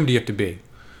 How dumb do you have to be?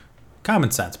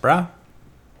 Common sense, brah.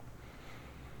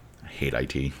 I hate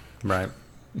IT. Right.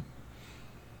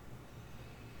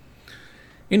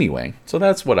 Anyway, so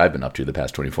that's what I've been up to the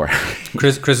past 24 hours.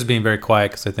 Chris is being very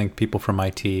quiet because I think people from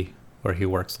IT where he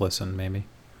works listen, maybe.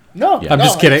 No, Yeah. I'm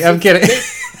just kidding. I'm kidding.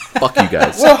 Fuck you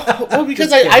guys. Well,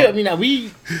 because I mean,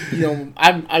 we,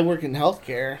 I work in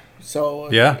healthcare, so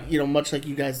much like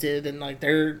you guys did, and like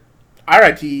our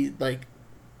IT, like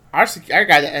our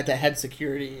guy at the head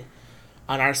security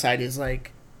on our side is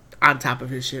like on top of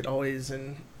his shit always,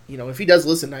 and if he does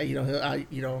listen,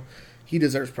 he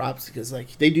deserves props because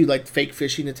like they do like fake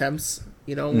phishing attempts,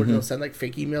 where they'll send like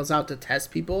fake emails out to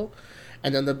test people,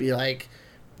 and then they'll be like.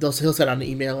 He'll send on the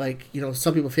email like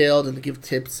some people failed and to give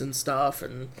tips and stuff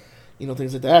and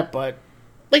things like that, but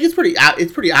like it's pretty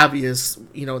obvious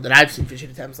that I've seen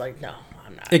phishing attempts. Like, no,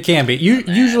 I'm not. It can be. It's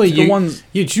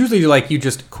usually like you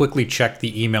just quickly check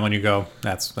the email and you go,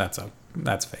 that's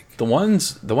fake. The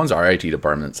ones our IT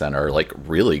department sent are like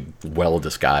really well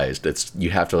disguised.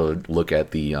 You have to look at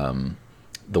the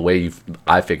way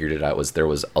I figured it out was there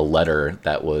was a letter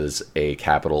that was a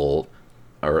capital.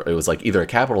 Or it was like either a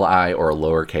capital I or a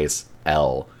lowercase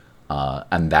L,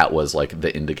 and that was like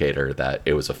the indicator that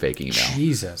it was a fake email.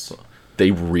 Jesus. So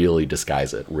they really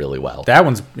disguise it really well.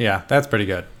 That's pretty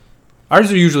good.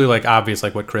 Ours are usually like obvious,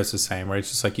 like what Chris is saying, where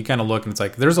it's just like you kind of look and it's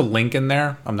like there's a link in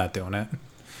there. I'm not doing it.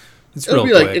 It'll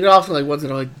be quick. Like it often like ones that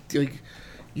are like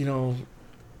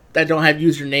that don't have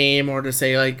username or to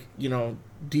say like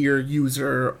dear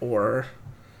user or.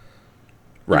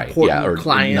 Right. Yeah. Or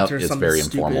client or it's something very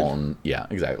stupid. informal and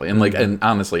exactly. And like and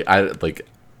honestly,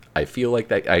 I feel like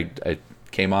that I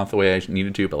came off the way I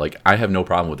needed to, but like I have no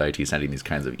problem with IT sending these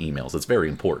kinds of emails. It's very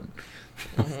important.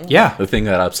 Mm-hmm. Yeah. The thing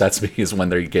that upsets me is when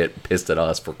they get pissed at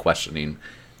us for questioning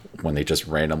when they just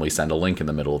randomly send a link in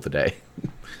the middle of the day.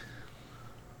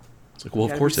 It's like,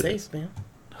 well, of course it is. Man.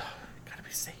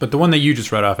 But the one that you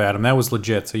just read off, Adam, that was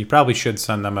legit. So you probably should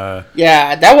send them a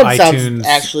that one sounds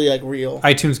actually like real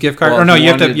iTunes gift card. Or no, you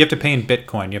have to pay in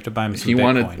Bitcoin. You have to buy them some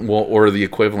Bitcoin. Wanted, or the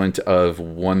equivalent of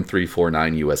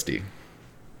 1349 USD.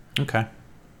 Okay,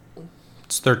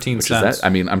 it's 13 cents. Is that? I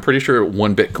mean, I'm pretty sure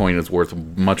one Bitcoin is worth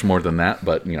much more than that.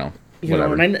 But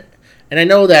whatever. And I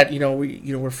know that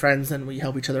we're friends and we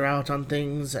help each other out on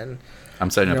things and. I'm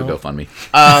setting up a GoFundMe.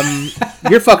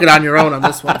 You're fucking on your own on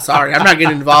this one. Sorry, I'm not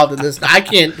getting involved in this. I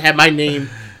can't have my name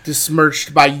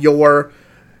besmirched by your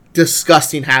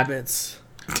disgusting habits.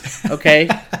 Okay?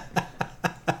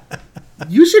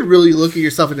 You should really look at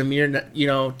yourself in the mirror,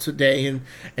 today and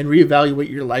reevaluate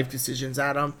your life decisions,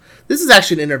 Adam. This is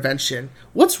actually an intervention.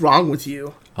 What's wrong with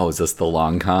you? Oh, is this the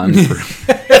long con for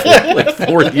like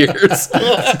 4 years?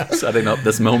 Setting up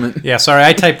this moment? Yeah, sorry,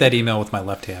 I typed that email with my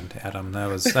left hand, Adam.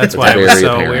 That's why it was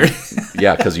so apparent. Weird.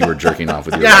 Yeah, because you were jerking off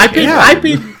with your Yeah, right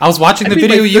hand. I was watching the paid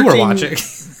video my you were 13 watching.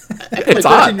 I put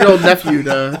my 13-year-old nephew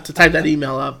to type that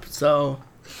email up, so...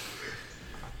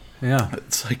 Yeah.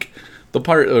 It's like the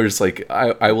part where it's like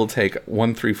I will take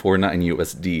 1349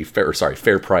 USD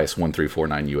fair price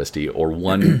 1349 USD or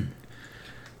one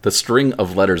the string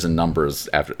of letters and numbers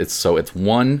after it's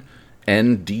 1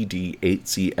 NDD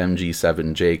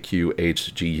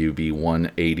 8CMG7JQHGUB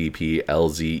 1 ADP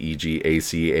LZEG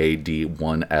ACAD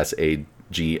 1 SAGFRX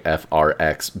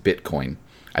Bitcoin.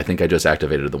 I think I just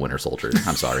activated the Winter Soldier.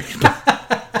 I'm sorry.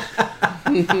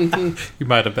 You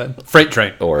might have been. Freight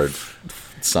train. Or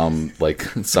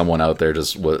someone out there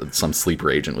some sleeper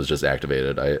agent was just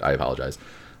activated. I apologize.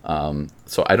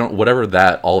 So I don't, whatever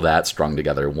all that strung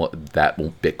together, that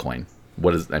Bitcoin,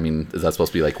 is that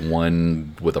supposed to be like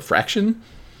one with a fraction?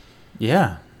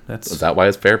 Yeah. Is that why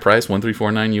it's fair price,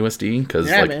 1349 USD? Because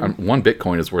one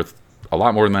Bitcoin is worth a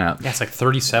lot more than that. Yeah, it's like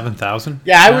 37,000.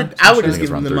 Yeah, I would just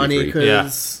give him the money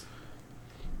because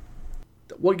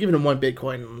giving him one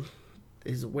Bitcoin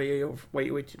is way too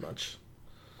much.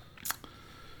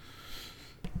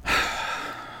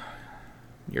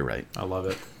 You're right. I love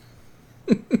it.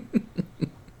 It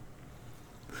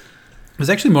was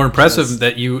actually more impressive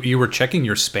that you were checking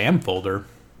your spam folder.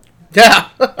 Yeah.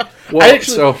 Well,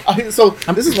 so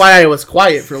this is why I was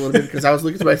quiet for a little bit, because I was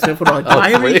looking at my spam folder like, do I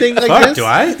have anything like this? Do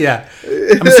I? Yeah.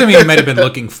 I'm assuming you might have been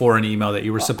looking for an email that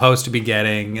you were supposed to be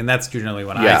getting, and that's generally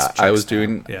when I was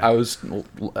doing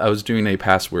a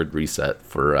password reset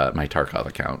for my Tarkov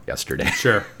account yesterday.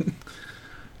 Sure.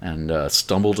 And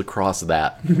stumbled across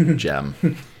that gem.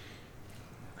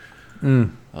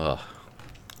 Jim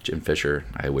Fisher,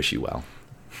 I wish you well.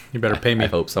 You better pay me. I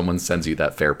hope someone sends you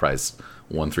that fair price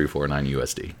 1349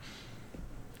 USD.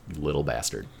 Little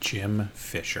bastard. Jim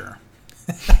Fisher.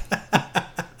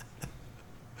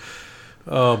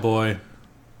 Oh boy.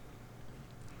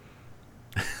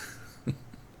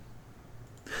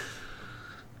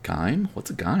 Gime? What's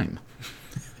a gime?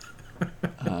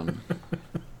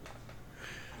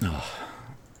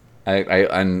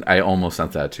 I almost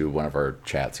sent that to one of our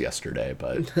chats yesterday,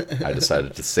 but I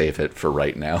decided to save it for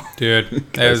right now. Dude,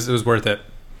 it was worth it.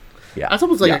 Yeah, that's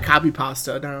almost like a copy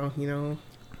pasta now.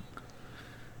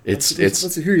 It's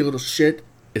let's hear you little shit.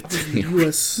 It's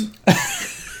U.S.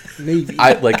 Navy.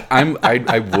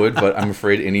 I would, but I'm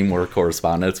afraid any more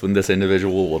correspondence with this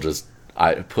individual will just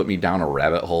put me down a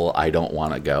rabbit hole I don't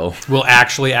want to go. We'll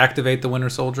actually activate the Winter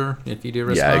Soldier if you do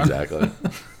respond. Yeah, exactly.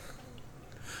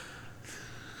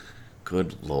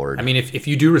 Good Lord. I mean, if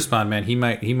you do respond, man, he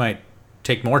might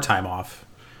take more time off.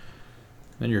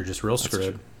 Then you're just real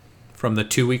screwed. From the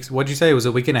 2 weeks, what'd you say? It was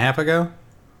a week and a half ago?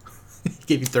 He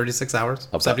gave you 36 hours?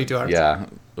 72 hours? Yeah.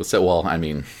 So, well, I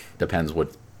mean, depends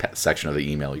what section of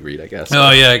the email you read, I guess. Oh,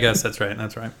 yeah, I guess that's right.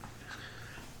 That's right.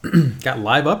 Got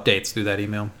live updates through that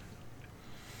email.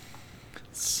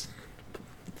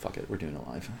 Fuck it, we're doing it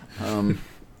live.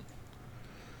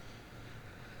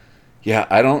 Yeah,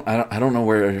 I don't know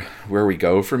where we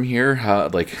go from here.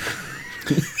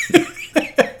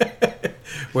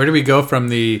 Where do we go from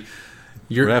the?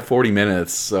 We're at 40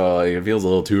 minutes, so it feels a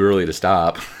little too early to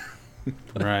stop.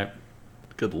 Right.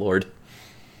 Good Lord.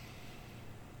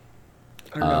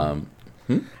 I don't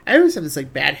know. I always have this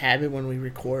bad habit when we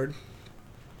record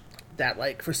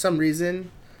that for some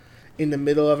reason in the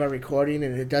middle of a recording,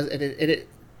 and it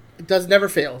never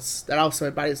fails. That also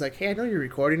my body's like, hey, I know you're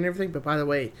recording and everything, but by the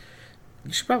way,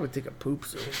 you should probably take a poop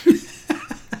soon.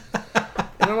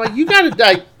 And I'm like, you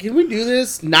gotta can we do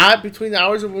this not between the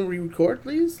hours of when we record,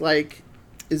 please?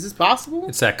 Is this possible?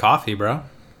 It's that coffee, bro.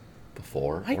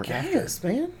 Before I or guess, after?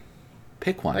 man.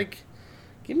 Pick one.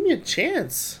 Give me a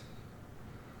chance.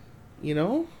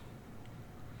 I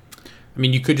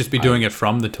mean, you could just be doing it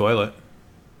from the toilet.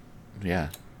 Yeah.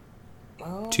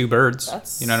 Two birds.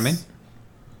 You know what I mean?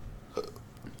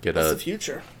 Get that's the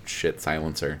future. Shit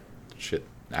silencer. Shit.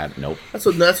 Nope. That's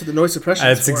what the noise suppression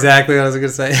is That's for. exactly what I was going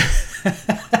to say.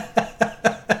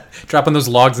 Dropping those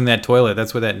logs in that toilet.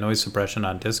 That's what that noise suppression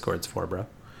on Discord's for, bro.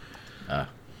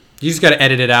 You just got to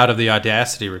edit it out of the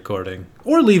Audacity recording.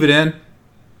 Or leave it in.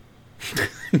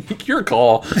 Your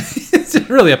call. It's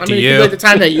really up to you. It could be like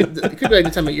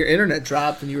the time that your internet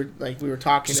dropped and you were we were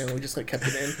talking and we just kept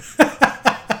it in.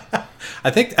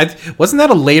 I think wasn't that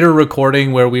a later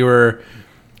recording where we were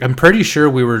I'm pretty sure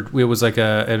it was like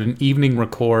an evening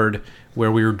record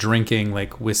where we were drinking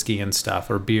like whiskey and stuff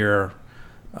or beer.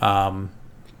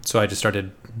 So I just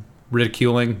started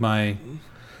ridiculing my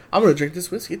I'm gonna drink this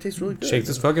whiskey. It tastes really good. shake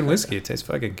this fucking whiskey. It tastes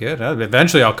fucking good.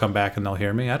 Eventually I'll come back and they'll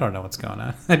hear me. I don't know what's going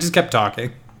on. I just kept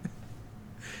talking.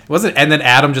 And then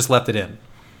Adam just left it in.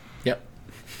 Yep.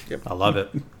 I love it.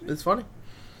 It's funny.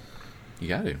 You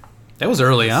got to. That was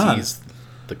early on. Seize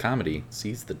the comedy.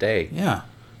 Seize the day. Yeah.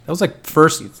 That was like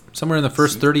somewhere in the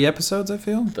first 30 episodes, I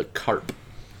feel. The carp.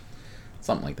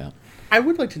 Something like that. I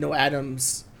would like to know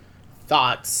Adam's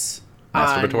thoughts.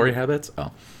 Masturbatory habits?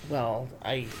 Oh. Well,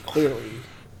 I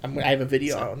have a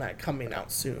video on that coming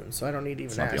out soon, so I don't need to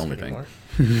even not the ask only anymore.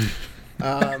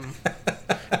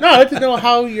 No, I'd like to know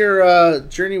how your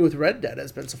journey with Red Dead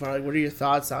has been so far. Like, what are your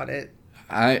thoughts on it?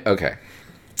 Okay.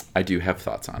 I do have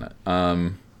thoughts on it.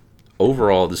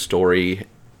 Overall, the story,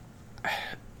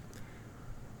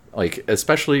 like,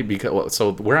 especially because,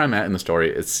 so where I'm at in the story,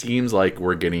 it seems like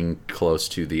we're getting close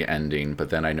to the ending, but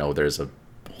then I know there's a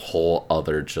whole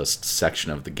other just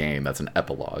section of the game that's an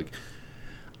epilogue.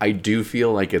 I do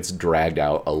feel like it's dragged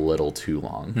out a little too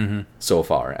long so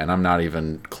far, and I'm not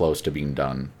even close to being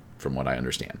done from what I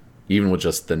understand, even with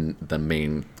just the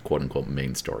main, quote-unquote,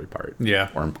 main story part. Yeah.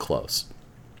 Or I'm close.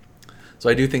 So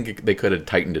I do think they could have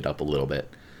tightened it up a little bit.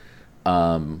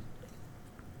 But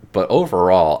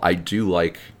overall, I do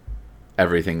like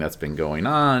everything that's been going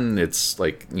on. It's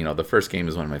like, the first game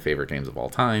is one of my favorite games of all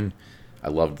time. I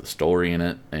loved the story in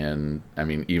it, and I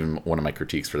mean, even one of my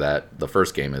critiques for that, the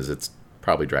first game, is it's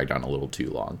probably dragged on a little too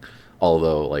long.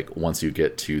 Although, like, once you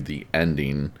get to the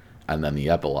ending and then the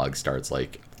epilogue starts,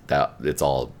 like, that, it's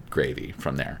all gravy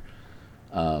from there.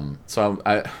 So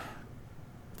I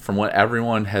from what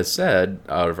everyone has said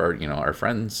out of our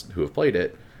friends who have played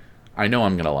it, I know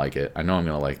I'm gonna like it. I know I'm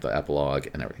gonna like the epilogue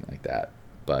and everything like that.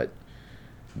 But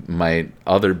my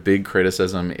other big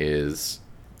criticism is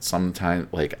sometimes,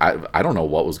 like, I don't know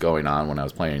what was going on when I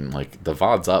was playing. Like, the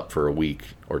VOD's up for a week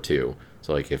or two,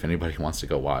 so like if anybody wants to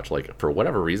go watch, like, for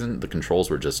whatever reason the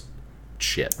controls were just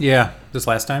shit. Yeah, this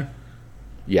last time.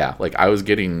 Yeah, like I was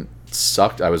getting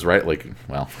sucked. I was I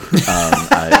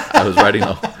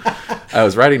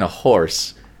was riding a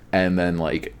horse, and then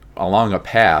like along a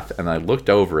path, and I looked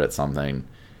over at something,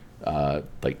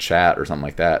 like chat or something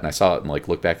like that, and I saw it and like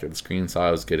looked back at the screen, saw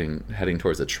I was heading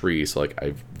towards a tree. So like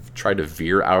I tried to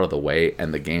veer out of the way,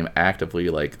 and the game actively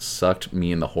like sucked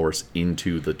me and the horse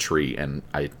into the tree, and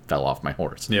I fell off my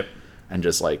horse. Yep. And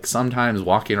just like sometimes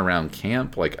walking around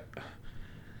camp, like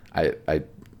I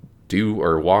do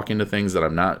or walk into things that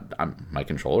my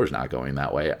controller's not going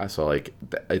that way. So like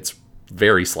it's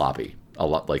very sloppy a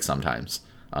lot, like sometimes,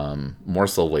 more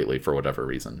so lately for whatever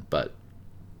reason. But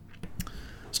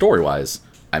story wise,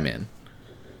 I'm in.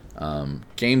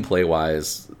 Gameplay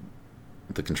wise,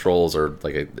 the controls are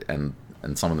like and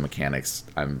some of the mechanics,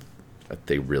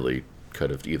 they really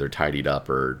could have either tidied up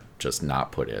or just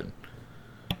not put in.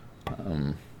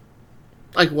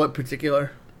 Like what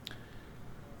particular?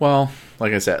 Well,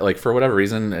 like I said, like for whatever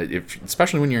reason,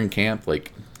 especially when you're in camp,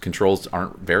 like controls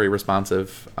aren't very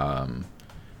responsive.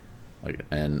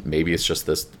 And maybe it's just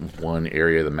this one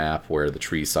area of the map where the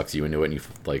tree sucks you into it, and you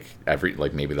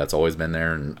maybe that's always been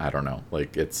there, and I don't know.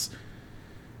 Like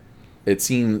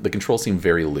the controls seem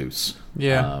very loose,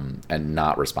 yeah, and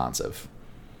not responsive,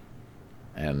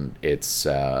 and it's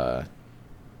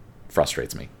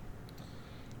frustrates me.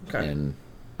 Okay. And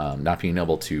not being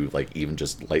able to like even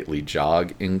just lightly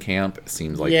jog in camp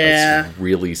seems like Yeah. a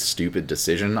really stupid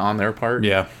decision on their part.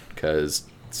 Yeah. Because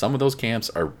some of those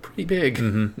camps are pretty big.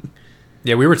 Mm-hmm.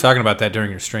 Yeah, we were talking about that during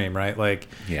your stream, right? Like,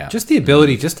 Yeah. just the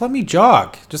ability, just let me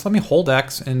jog. Just let me hold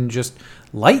X and just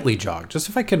lightly jog. Just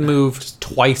if I could move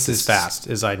twice as fast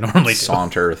as I normally do.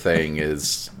 Saunter thing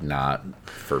is not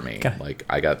for me. Can I- Like,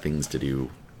 I got things to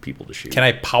do, people to shoot. Can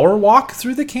I power walk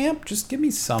through the camp? Just give me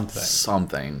something.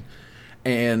 Something.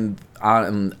 And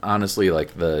honestly, like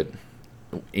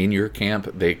in your camp,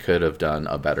 they could have done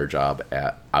a better job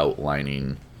at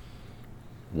outlining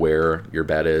where your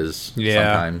bed is.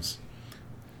 Yeah. Sometimes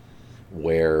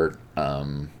where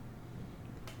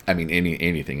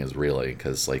anything is really,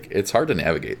 because like it's hard to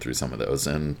navigate through some of those.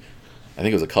 And I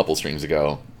think it was a couple streams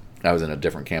ago, I was in a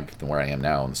different camp than where I am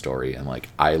now in the story, and like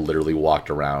I literally walked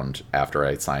around after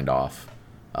I signed off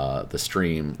the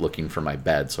stream looking for my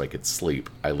bed so I could sleep.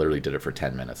 I literally did it for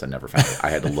 10 minutes. I never found it. I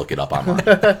had to look it up online.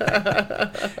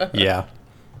 Yeah.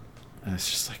 And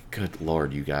it's just like, good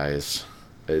Lord, you guys.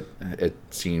 It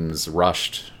seems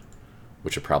rushed,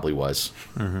 which it probably was.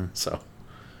 Mm-hmm. So,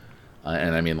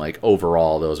 and I mean, like,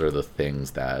 overall, those are the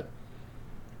things that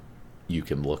you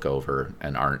can look over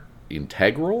and aren't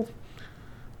integral,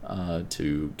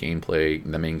 to gameplay,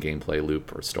 the main gameplay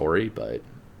loop or story, but it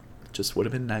just would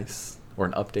have been nice, or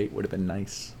an update would have been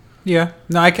nice. Yeah,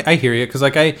 no, I hear you, because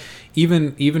like I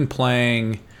even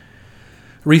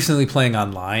recently playing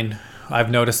online, I've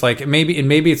noticed like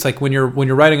maybe it's like when you're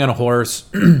riding on a horse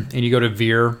and you go to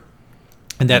veer,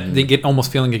 and that they get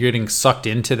almost feeling like you're getting sucked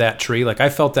into that tree. Like I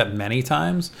felt that many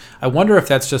times. I wonder if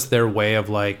that's just their way of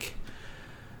like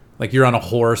you're on a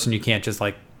horse and you can't just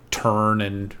like turn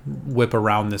and whip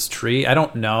around this tree. I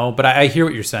don't know, but I hear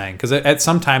what you're saying, because at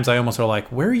sometimes I almost are like,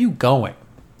 where are you going?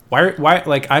 Why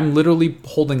like I'm literally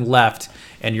holding left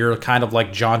and you're kind of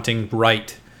like jaunting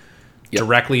right. Yep.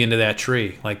 Directly into that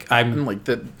tree. Like I'm like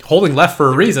holding left for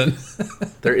a reason.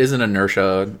 There is an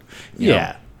inertia, you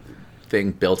know,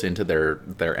 thing built into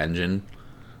their engine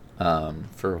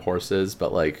for horses,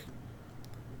 but like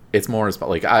it's more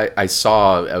like I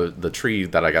saw the tree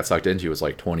that I got sucked into was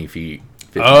like 20 feet,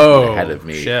 50 feet ahead of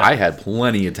me. Shit. I had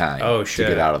plenty of time to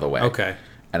get out of the way. Okay.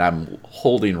 And I'm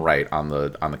holding right on the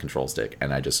control stick,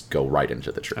 and I just go right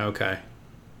into the tree. Okay.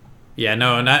 Yeah,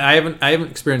 no, and I haven't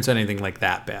experienced anything like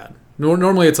that bad.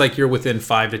 Normally it's like you're within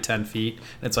 5 to 10 feet,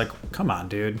 and it's like, come on,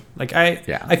 dude. Like I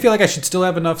feel like I should still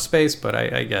have enough space, but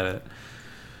I get it.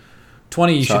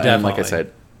 20, you should definitely. Like I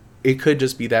said, it could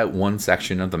just be that one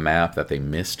section of the map that they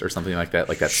missed or something like that,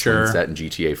 like that swing set in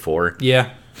GTA 4.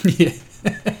 Yeah. Yeah.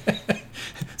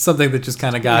 Something that just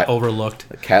kind of got overlooked.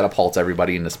 It catapults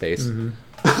everybody into space.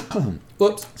 Mm-hmm.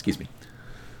 Whoops. Excuse me.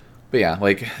 But yeah,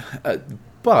 like,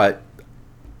 but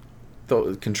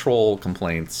the control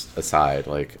complaints aside,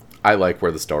 like, I like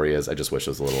where the story is. I just wish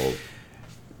it was a little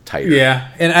tighter. Yeah,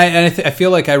 and I feel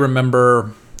like I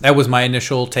remember that was my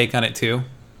initial take on it too.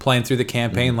 Playing through the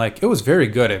campaign, like it was very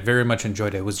good. I very much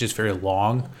enjoyed it. It was just very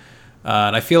long,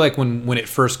 and I feel like when it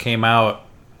first came out,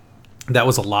 that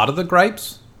was a lot of the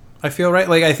gripes. I feel right.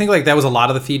 Like I think like that was a lot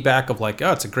of the feedback of like,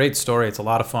 oh, it's a great story. It's a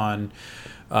lot of fun.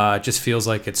 It just feels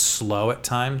like it's slow at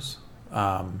times.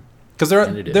 Because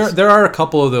there are a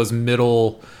couple of those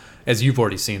middle, as you've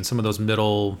already seen, some of those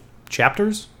middle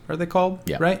chapters, are they called?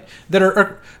 Yeah. Right? That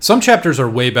are some chapters are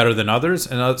way better than others,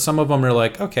 and some of them are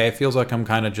like, okay, it feels like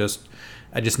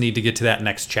I just need to get to that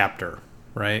next chapter,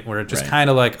 right? Where it just kind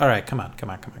of like, all right, come on.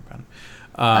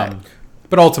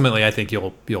 But ultimately, I think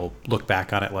you'll look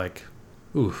back on it like,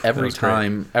 ooh, every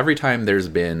time there's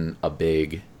been a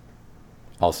big,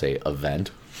 I'll say,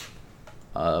 event,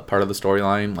 part of the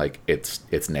storyline, like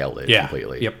it's nailed it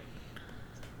completely. Yep.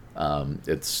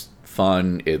 It's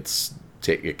fun.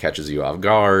 It catches you off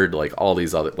guard. Like all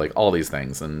these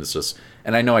things, and it's just.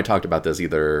 And I know I talked about this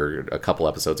either a couple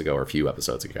episodes ago or a few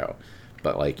episodes ago,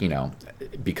 but like, you know,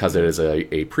 because it is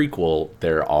a prequel,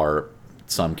 there are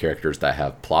some characters that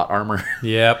have plot armor.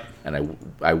 Yep. And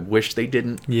I wish they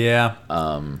didn't. Yeah.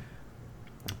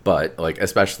 But like,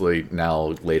 especially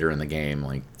now later in the game,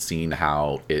 like seeing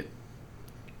how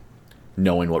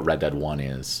knowing what Red Dead 1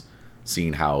 is,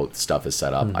 seeing how stuff is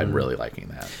set up, I'm really liking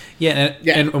that. Yeah,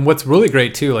 and what's really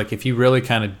great too, like if you really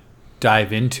kind of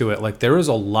dive into it, like there is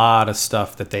a lot of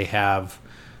stuff that they have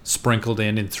sprinkled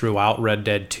in and throughout Red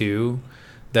Dead 2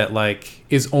 that like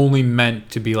is only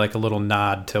meant to be like a little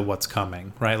nod to what's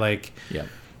coming, right? Like,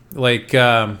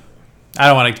 I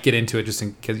don't want to get into it just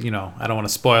because, you know, I don't want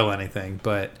to spoil anything,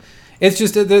 but it's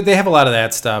just they have a lot of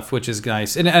that stuff, which is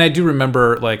nice. And I do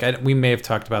remember, like, we may have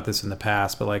talked about this in the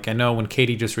past, but like I know when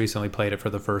Katie just recently played it for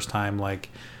the first time, like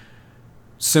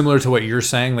similar to what you're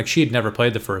saying, like she had never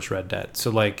played the first Red Dead, so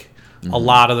like a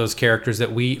lot of those characters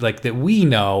that we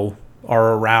know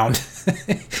are around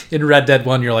in Red Dead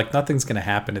 1, you're like, nothing's going to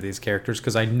happen to these characters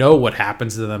because I know what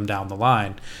happens to them down the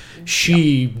line.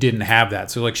 She didn't have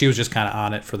that, so like she was just kind of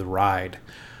on it for the ride,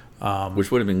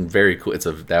 which would have been very cool.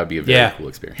 That would be a very cool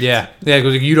experience. Yeah,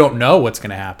 because you don't know what's going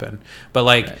to happen. But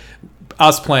like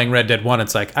us playing Red Dead 1,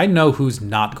 it's like I know who's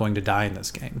not going to die in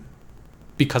this game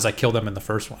because I killed them in the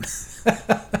first one.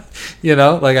 You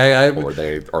know, like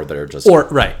or they're just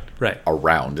right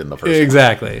around in the first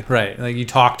exactly one. Right. Like you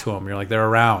talk to them, you're like they're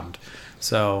around.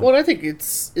 So well, I think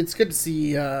it's good to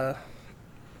see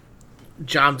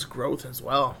John's growth as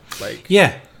well. Like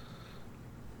yeah.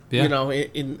 You know,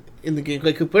 in the game,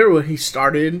 like compared to when he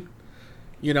started,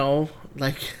 you know,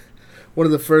 like one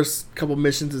of the first couple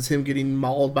missions is him getting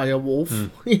mauled by a wolf.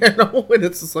 You know, and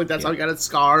it's just like that's how he got his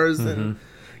scars, and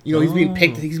you know he's being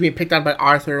picked on by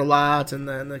Arthur a lot, and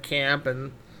then the camp,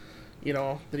 and you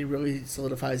know then he really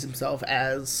solidifies himself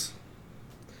as,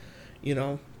 you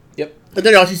know. Yep. And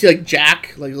then also you see like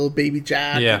Jack, like little baby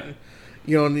Jack. Yeah. And,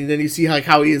 you know, and then you see like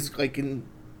how he is like in,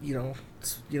 you know,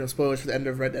 spoilers for the end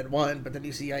of Red Dead 1, but then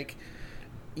you see like,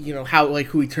 you know, how like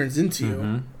who he turns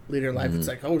into later in life. It's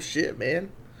like, oh shit,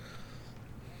 man.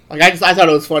 Like I thought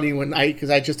it was funny because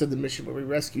I just did the mission where we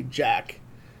rescued Jack,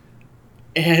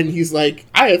 and he's like,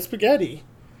 "I had spaghetti."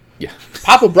 Yeah.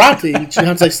 Papa Bronte.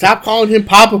 John's like, "Stop calling him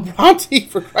Papa Bronte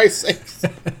for Christ's sakes."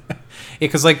 Yeah,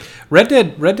 because like Red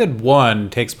Dead 1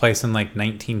 takes place in like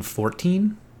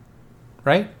 1914,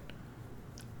 right?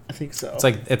 I think so.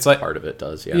 It's like Part of it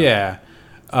does, yeah. yeah.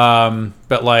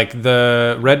 But like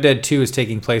the Red Dead 2 is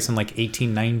taking place in like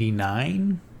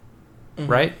 1899,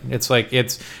 right? It's like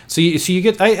so you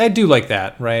get I do like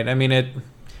that, right? I mean it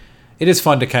is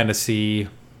fun to kind of see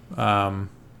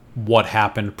what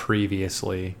happened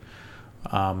previously.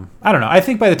 I don't know. I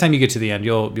think by the time you get to the end,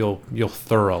 you'll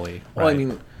thoroughly. Well, I right,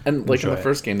 mean, and like in enjoy the it.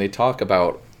 first game, they talk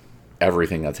about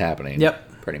everything that's happening.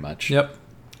 Yep. Pretty much. Yep.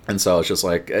 And so it's just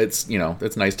like it's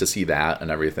nice to see that and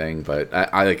everything. But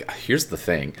I like here's the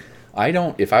thing,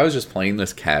 if I was just playing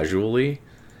this casually,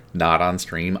 not on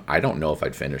stream, I don't know if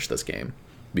I'd finish this game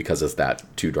because it's that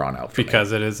too drawn out. For me.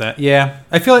 Because it is that. Yeah,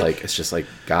 I feel like It's just like,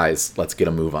 guys, let's get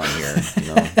a move on here.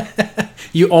 You know?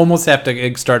 you almost have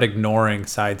to start ignoring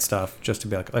side stuff just to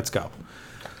be like, let's go.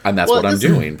 And that's Well, what I'm this is-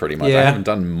 doing pretty much. Yeah. I haven't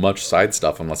done much side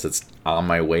stuff unless it's on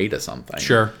my way to something.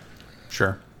 Sure.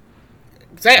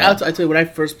 'Cause I tell you, when I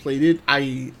first played it,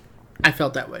 I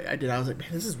felt that way. I was like, man,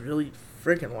 this is really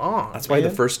freaking long. That's why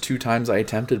the first 2 times I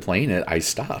attempted playing it, I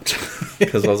stopped.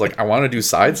 Because I was like, I want to do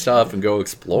side stuff and go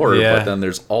explore, Yeah. but then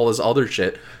there's all this other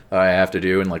shit that I have to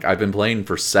do. And like, I've been playing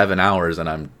for 7 hours and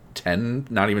I'm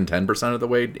not even 10% of the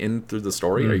way in through the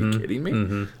story. Are you kidding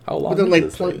me? How long But then, is like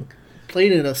this thing?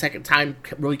 playing it a second time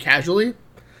really casually,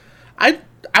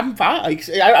 I'm fine. Like,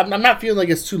 I'm not feeling like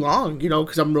it's too long,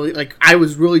 because I'm really like I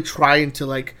was really trying to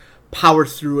like power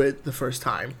through it the first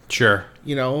time, Sure.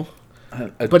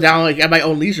 But now, like at my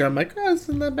own leisure, I'm like, oh, it's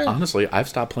not that bad. Honestly, I've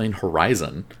stopped playing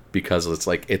Horizon because it's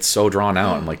like it's so drawn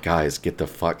out. I'm like, guys, get the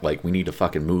fuck, like we need to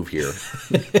fucking move here.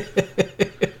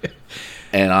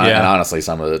 And honestly,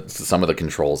 some of the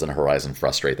controls in Horizon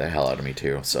frustrate the hell out of me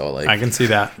too. So like, I can see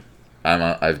that.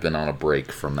 I've been on a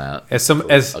break from that As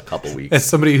a couple weeks. As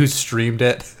somebody who streamed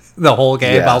it the whole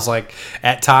game, Yeah. I was like,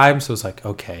 at times, I was like,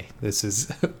 okay, this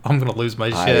is, I'm gonna lose my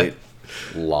shit,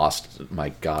 I lost my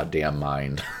goddamn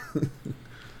mind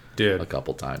dude. a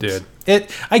couple times. Dude,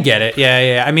 I get it.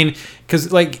 Yeah. I mean,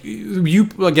 because like you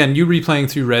replaying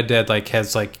through Red Dead like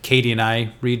has like Katie and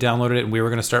I re-downloaded it, and we were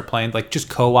gonna start playing like just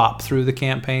co-op through the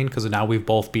campaign because now we've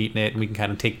both beaten it and we can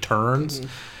kind of take turns.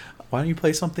 Why don't you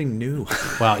play something new?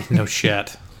 Well, no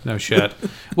shit.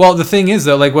 Well, the thing is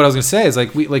though, like what I was gonna say is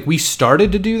like we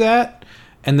started to do that,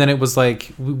 and then it was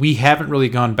like we haven't really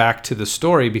gone back to the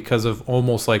story because of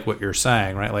almost like what you're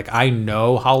saying, right? Like I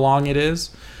know how long it is,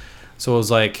 so it was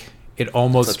like it It's a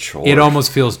almost chore.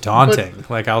 feels daunting.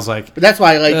 Like I was like, But that's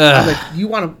why, like, I'm Ugh. like you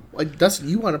want to, like, Dustin,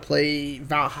 you want to play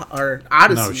Valhalla or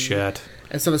Odyssey? no shit.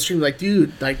 And some of the stream, like,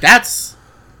 dude, like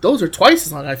those are twice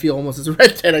as long. I feel almost as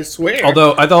Red Dead. I swear.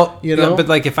 Although I thought, You know? but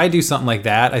like if I do something like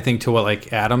that, I think to what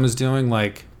like Adam is doing,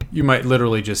 like you might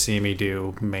literally just see me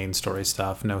do main story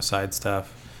stuff, no side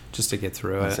stuff, just to get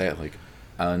through I it. say it like,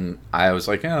 and I was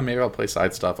like, yeah, maybe I'll play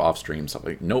side stuff off stream. So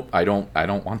like, nope, I don't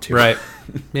want to. Right.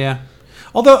 Yeah.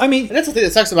 Although I mean, And that's the thing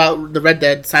that sucks about the Red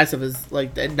Dead side stuff is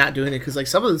like not doing it because like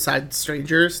some of the side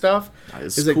stranger stuff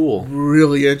It's is like cool.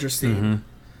 really interesting. Mm-hmm.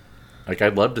 Like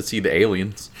I'd love to see the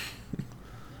aliens.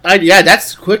 Yeah,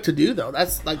 that's quick to do though.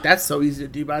 That's so easy to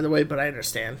do, by the way. But I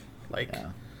understand. Like, Yeah.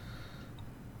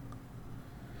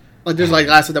 like there's like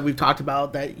last one that we've talked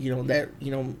about that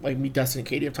like me, Dustin, and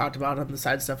Katie have talked about on the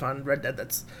side stuff on Red Dead.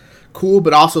 That's cool,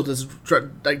 but also just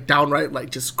like downright like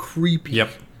just creepy. yep.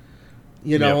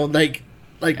 Like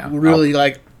Yeah. really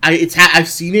like I've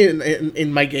seen it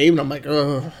in my game, and I'm like,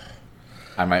 ugh.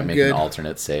 I might make good. an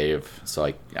alternate save, so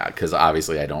like, because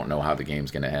obviously I don't know how the game's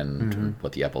gonna end, Mm-hmm.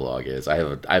 what the epilogue is. I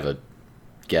have a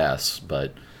guess,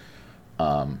 but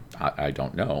I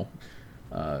don't know,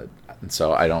 and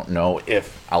so I don't know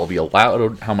if I'll be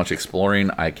allowed how much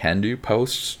exploring I can do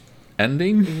post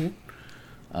ending.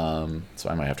 So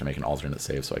I might have to make an alternate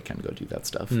save so I can go do that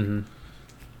stuff.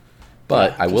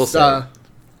 But I will Just, say,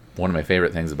 one of my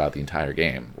favorite things about the entire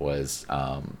game was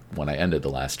when I ended the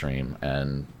last stream,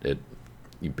 and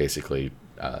you basically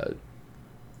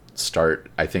start.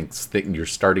 I think you're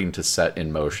starting to set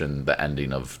in motion the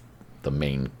ending of the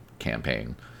main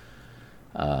campaign.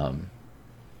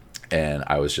 And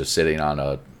I was just sitting on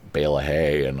a bale of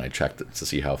hay, and I checked to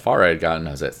see how far I had gotten.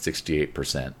 I was at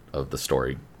 68% of the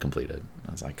story completed.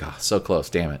 I was like, so close,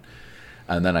 damn it.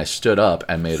 And then I stood up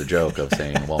and made a joke of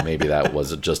saying, well, maybe that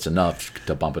was just enough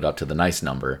to bump it up to the nice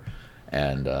number.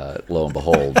 And lo and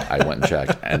behold, I went and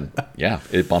checked. And yeah,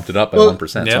 it bumped it up by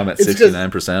 1%. yeah. So I'm at It's just-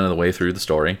 69% of the way through the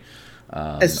story.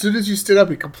 As soon as you stood up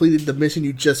and completed the mission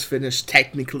you just finished,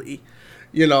 technically,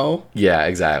 you know. Yeah,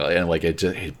 exactly. And like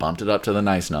it bumped it up to the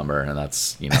nice number, and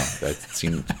that's that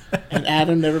seemed. And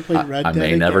Adam never played Red I Dead.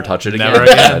 may never again. touch it again. Never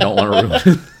again. I don't want to ruin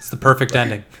it. It's the perfect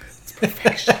ending.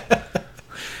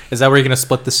 Is that where you're going to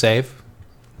split the save?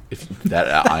 If that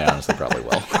I honestly probably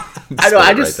will. I know.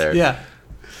 I just right there. Yeah.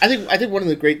 I think one of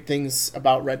the great things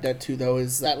about Red Dead 2 though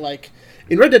is that like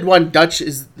in Red Dead 1, Dutch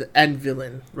is the end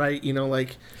villain, right? You know,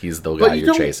 like He's the but guy you you're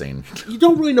don't- chasing. you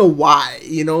don't really know why.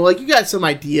 You know, like you got some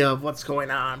idea of what's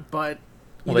going on, but you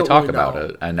Well, they don't talk really about know.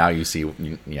 it, and now you see,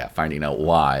 finding out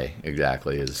why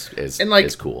exactly is And, like,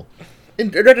 is cool.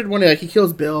 In Red Dead 1, like he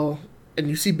kills Bill, and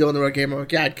you see Bill in the red game. I'm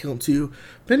like, yeah, I'd kill him too.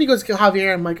 But then he goes to kill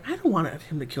Javier. I'm like, I don't want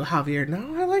him to kill Javier.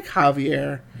 No, I like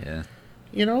Javier. Yeah.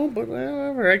 You know, but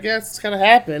whatever. I guess it's gonna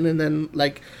happen. And then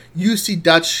like you see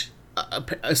Dutch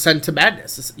ascend to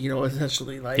madness. You know,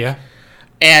 essentially like Yeah.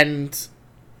 and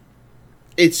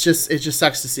it just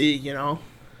sucks to see. You know.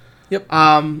 Yep.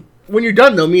 When you're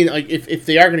done though, me and like if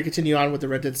they are going to continue on with the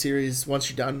Red Dead series, once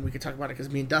you're done, we can talk about it because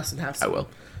me and Dustin have I some will.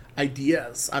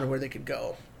 ideas on where they could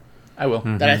go I will.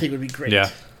 that I think would be great. Yeah.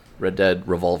 Red Dead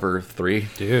Revolver 3.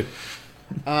 Dude.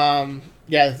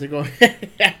 Yeah, they're going.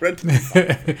 Yeah, Red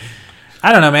Dead.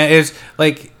 I don't know, man. It's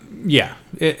like, yeah,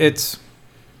 it's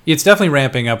definitely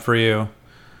ramping up for you.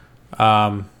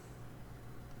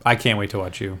 I can't wait to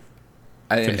watch you.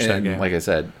 Finish that game. Like I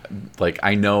said, like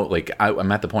I know, like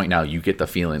I'm at the point now. You get the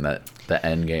feeling that the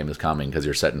end game is coming because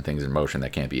you're setting things in motion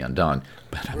that can't be undone.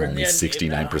 But I'm We're in only the end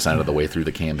game 69% of the way through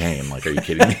the campaign. Like, are you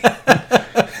kidding me?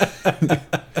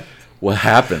 What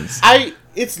happens?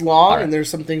 It's long, Alright. and there's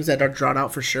some things that are drawn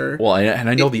out for sure. Well, and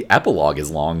I know the epilogue is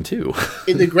long too.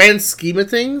 In the grand scheme of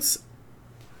things,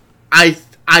 I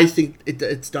think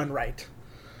it's done right.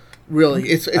 Really,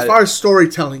 it's as far as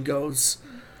storytelling goes.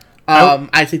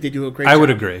 I think they do a great job. I would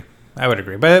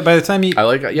agree. By the time you, I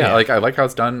like, Yeah. like I like how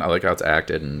it's done. I like how it's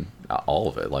acted and all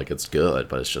of it. Like it's good,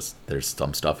 but it's just there's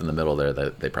some stuff in the middle there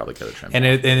that they probably could have trimmed. and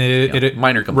it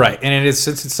minor complaint. right, and it is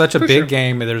since it's such a big sure.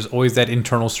 game. There's always that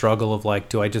internal struggle of like,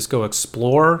 do I just go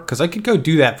explore? Because I could go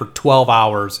do that for 12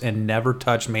 hours and never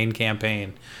touch main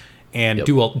campaign, and Yep.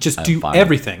 do fine.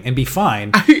 everything and be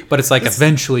fine. But it's like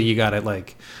eventually you got to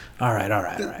like, all right.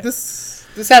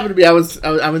 This happened to me.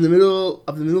 I'm in the middle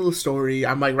of the story.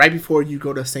 I'm like right before you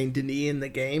go to Saint Denis in the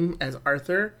game as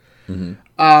Arthur.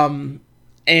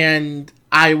 And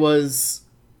I was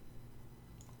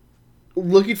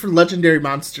looking for legendary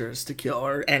monsters to kill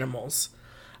or animals.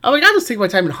 I'm like, I'll just take my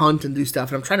time and hunt and do stuff.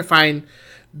 And I'm trying to find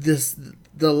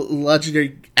the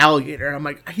legendary alligator. And I'm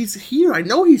like, he's here. I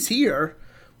know he's here.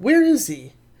 Where is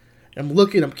he? And I'm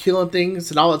looking. I'm killing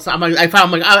things and all that stuff.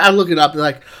 I look it up. They're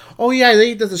like, oh yeah, I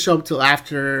think it doesn't show up till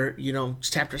after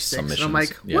chapter 6. And I'm like,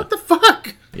 missions, yeah. what the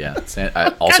fuck? Yeah.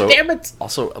 Also, God damn it!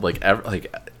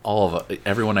 Also,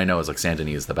 everyone I know is like Saint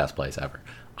Denis is the best place ever.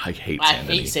 I hate Saint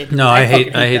Denis. Saint Denis. No, I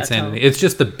fucking hate that San town. Denis. It's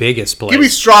just the biggest place. Give me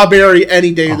strawberry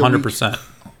any day of the week. 100%.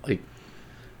 Like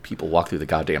people walk through the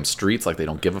goddamn streets like they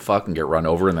don't give a fuck and get run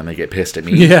over and then they get pissed at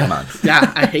me. Yeah. Come on.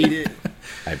 Yeah, I hate it.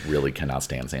 I really cannot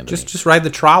stand Saint Denis. Just ride the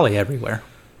trolley everywhere.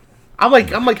 I'm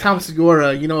like Tom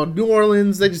Segura. New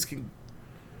Orleans. They just can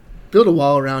build a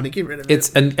wall around and get rid of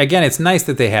it. And again, it's nice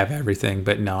that they have everything,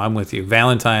 but no, I'm with you.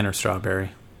 Valentine or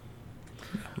strawberry.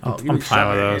 Give I'm me fine with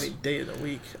strawberry those. Any day of the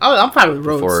week. I'm fine with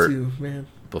rose Before- too, man.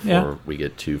 Before Yeah. we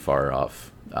get too far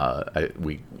off,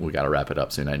 we got to wrap it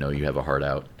up soon. I know you have a hard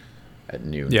out at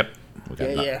noon. Yep. We got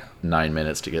Yeah. 9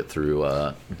 minutes to get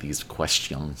through these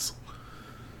questions.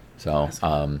 So,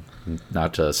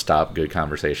 not to stop good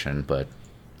conversation, but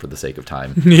for the sake of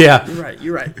time, I Yeah.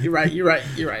 You're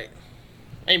right.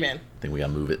 Hey, man. think we got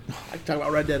to move it. I can talk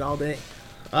about Red Dead all day.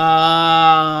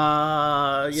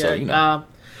 So,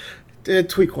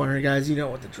 Tweet Corner, guys. You know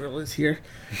what the drill is here.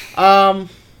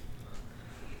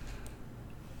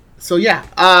 So yeah,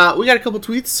 we got a couple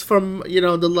tweets from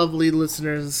the lovely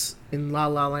listeners in La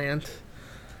La Land.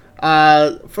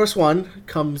 First one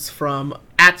comes from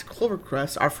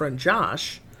 @Clovercrest, our friend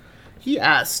Josh. He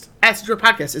asked your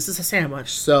podcast, is this a sandwich?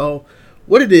 So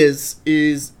what it is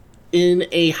in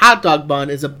a hot dog bun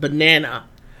is a banana.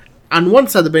 On one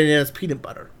side of the banana is peanut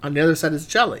butter. On the other side is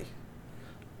jelly.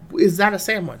 Is that a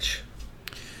sandwich?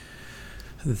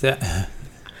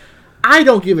 I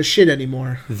don't give a shit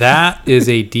anymore. That is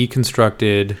a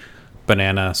deconstructed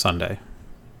banana sundae.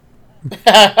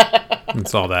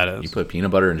 That's all that is. You put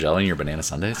peanut butter and jelly in your banana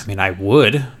sundaes? I mean, I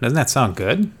would. Doesn't that sound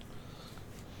good?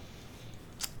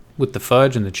 With the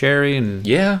fudge and the cherry and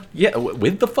Yeah,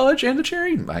 with the fudge and the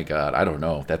cherry. My God, I don't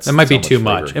know. That it might be so too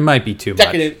flavor. much. It might be too much.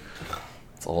 Decadent.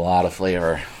 It's a lot of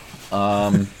flavor.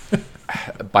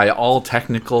 By all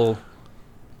technical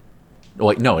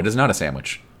Well, no, it is not a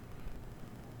sandwich.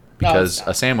 Because not.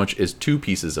 a sandwich is 2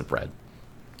 pieces of bread.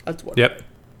 That's what. Yep.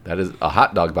 That is a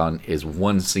hot dog bun is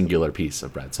one singular piece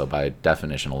of bread. So by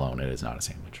definition alone, it is not a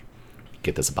sandwich.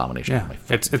 Get this abomination out of Yeah. my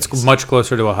fucking It's face. much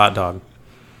closer to a hot dog.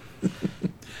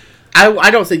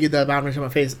 I don't think get that abomination on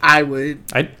my face. I would.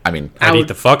 I mean, I'd eat would-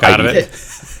 the fuck out of I'd it.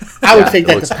 I would Yeah, take it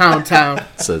that looks- to Pound Town.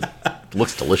 it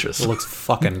looks delicious. It looks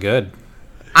fucking good.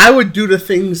 I would do the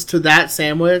things to that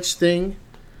sandwich thing.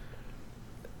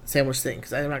 Sandwich thing,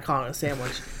 because I'm not calling it a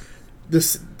sandwich.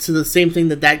 This to the same thing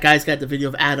that guy's got the video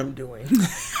of Adam doing.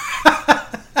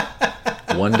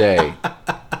 One day,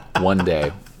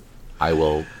 I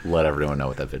will let everyone know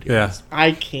what that video Yeah. is.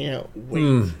 I can't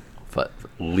wait. But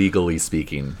legally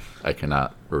speaking, I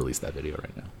cannot release that video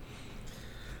right now.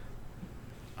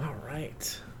 All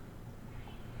right.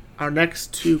 Our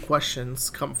next 2 questions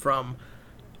come from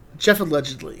Jeff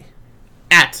Allegedly,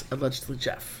 at Allegedly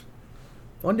Jeff.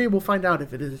 One day we'll find out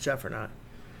if it is Jeff or not.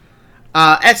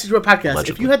 At CGY Podcast,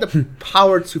 Allegedly. if you had the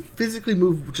power to physically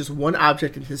move just one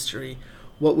object in history,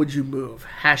 what would you move?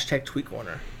 Hashtag Tweet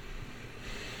Corner.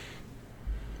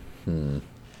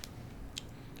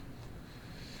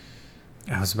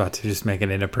 I was about to just make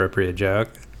an inappropriate joke.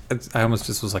 I almost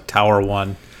just was like Tower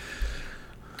 1,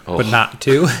 but not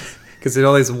 2. Because it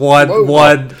only is one.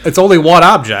 It's only one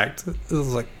object. It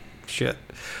was like, shit.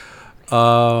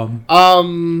 I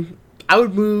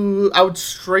would move. I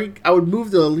would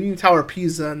move the Leaning Tower of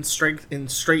Pisa and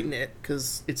straighten it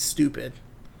because it's stupid.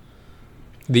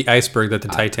 The iceberg that the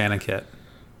Titanic hit.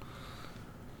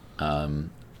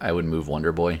 I would move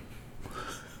Wonder Boy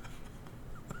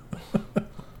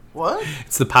What?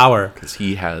 It's the power because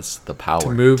he has the power to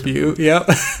move you. Yep.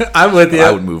 I'm with you.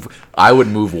 I would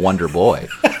move Wonder Boy.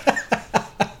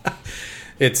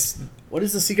 It's. What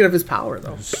is the secret of his power,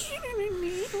 though?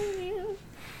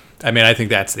 I mean, I think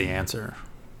that's the answer.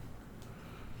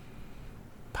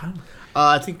 Power.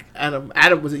 I think Adam,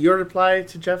 was it your reply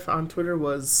to Jeff on Twitter?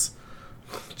 Was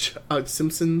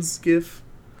Simpsons gif?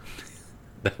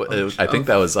 I think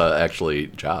that was actually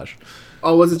Josh.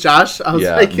 Oh, was it Josh? I was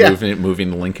Yeah, like, yeah,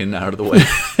 moving Lincoln out of the way.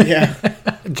 yeah.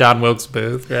 John Wilkes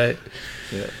Booth, right?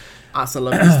 Yeah, Hasta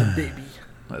la vista, baby.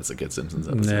 that's a good Simpsons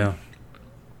episode. Yeah.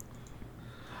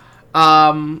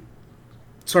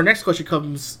 So our next question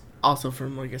comes also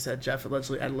from, like I said, Jeff,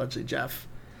 allegedly Jeff.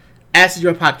 Acid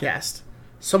Your Podcast.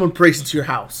 Someone breaks into your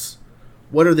house.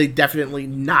 What are they definitely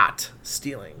not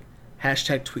stealing?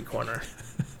 Hashtag Tweet Corner.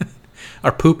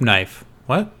 Our poop knife.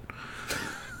 What?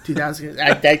 Dude,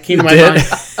 that came to my mind.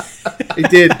 It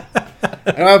did.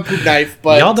 I don't have a poop knife,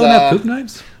 but Y'all don't have poop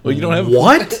knives? Well, you don't have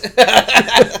What?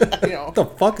 You know, What the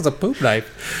fuck is a poop knife?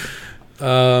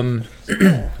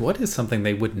 What is something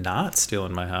they would not steal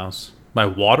in my house? My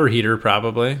water heater,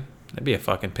 probably. That'd be a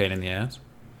fucking pain in the ass.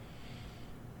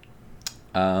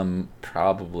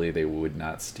 Probably they would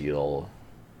not steal.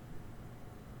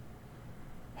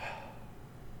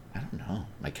 I don't know.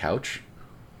 My couch.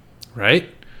 Right?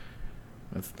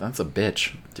 That's a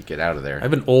bitch to get out of I there.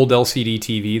 have an old LCD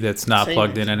TV that's not Same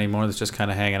plugged in actually. anymore. That's just kind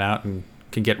of hanging out and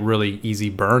can get really easy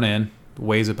burn in.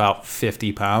 Weighs about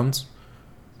 50 pounds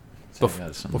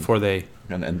before they...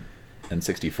 And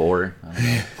N64. I don't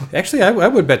know. Actually, I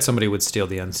would bet somebody would steal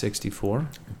the N64.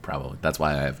 Probably. That's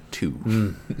why I have 2.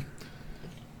 Hmm.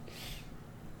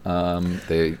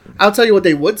 They I'll tell you what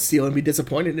they would steal and be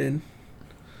disappointed in.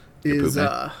 Your Is poop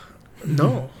knife?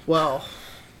 no. Well,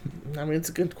 I mean it's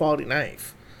a good quality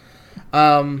knife.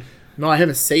 No, I have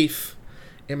a safe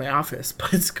in my office,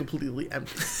 but it's completely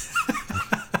empty.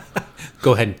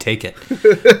 Go ahead and take it.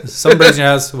 Somebody's in your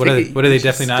house. What are Take it. they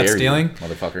definitely not dare you, stealing?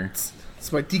 motherfucker.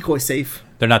 It's my decoy safe.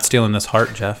 They're not stealing this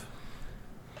heart, Jeff.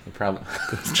 They probably.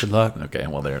 Good luck. Okay,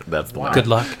 well that's the one. Good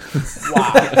luck.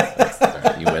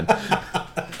 Wow. You win.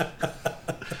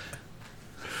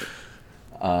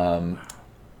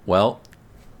 Well,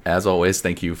 as always,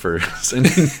 thank you for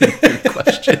sending in your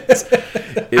questions.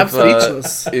 I'm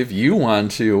speechless. If you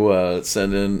want to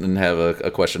send in and have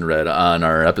a question read on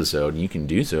our episode, you can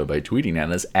do so by tweeting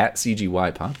at us at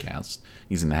CGY Podcast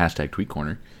using the hashtag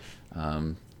TweetCorner.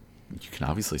 You can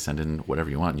obviously send in whatever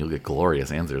you want, and you'll get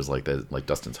glorious answers like that, like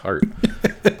Dustin's heart.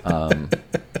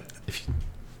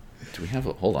 Do we have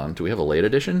a late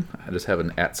edition? I just have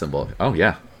an at symbol. Oh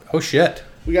yeah. Oh, shit.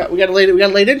 We got a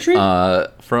late entry.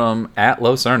 From at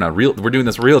Low Sarna. We're doing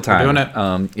this real time. We're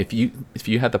doing it. If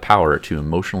you had the power to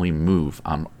emotionally move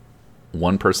on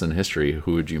one person in history,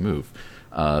 who would you move?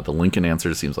 The Lincoln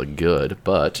answer seems like good,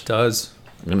 but Does.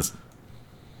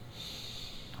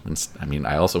 I mean,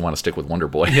 I also want to stick with Wonder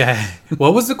Boy. Yeah.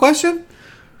 What was the question?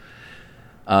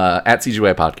 At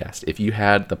CGY Podcast, if you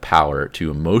had the power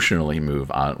to emotionally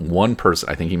move on one person,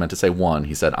 I think he meant to say one,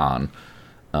 he said on,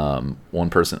 one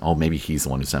person, oh, maybe he's the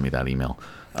one who sent me that email.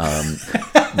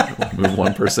 Move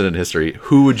one person in history,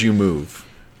 who would you move?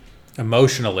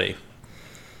 Emotionally.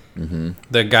 Mm-hmm.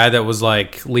 The guy that was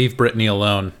like, leave Britney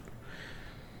alone.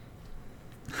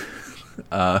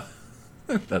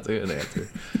 That's a good answer.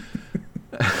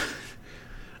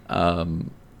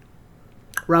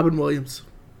 Robin Williams.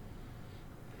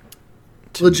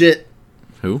 Legit.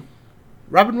 Who?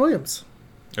 Robin Williams.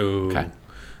 Ooh, Okay.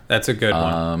 That's a good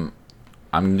one.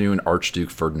 I'm doing Archduke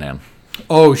Ferdinand.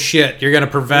 Oh shit! You're gonna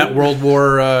prevent World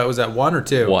War? Was that 1 or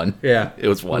 2? 1. Yeah, It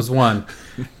was 1. It was 1.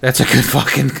 That's a good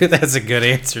fucking. That's a good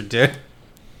answer, dude.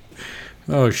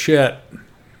 Oh shit!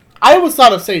 I always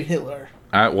thought of saying Hitler.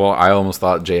 I almost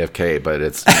thought JFK, but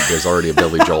there's already a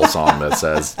Billy Joel song that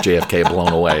says JFK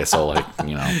blown away. So like,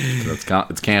 you know,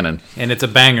 it's canon. And it's a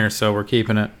banger, so we're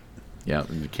keeping it. Yeah,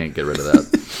 you can't get rid of that.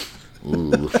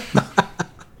 Ooh.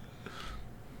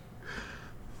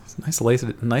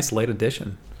 Nice late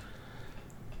addition.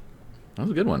 That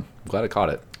was a good one. I'm glad I caught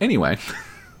it. Anyway.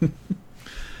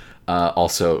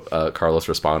 Also, Carlos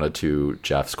responded to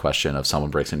Jeff's question of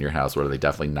someone breaks into your house, what are they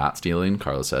definitely not stealing?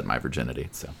 Carlos said, my virginity.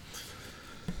 So,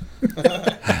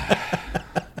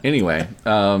 anyway,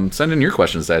 send in your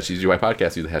questions to CGY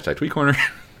Podcast. Use the hashtag TweetCorner.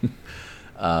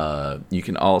 You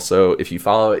can also, if you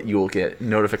follow it, you will get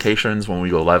notifications when we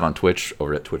go live on Twitch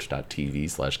over at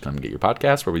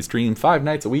twitch.tv/comegetyourpodcast, where we stream 5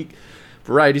 nights a week.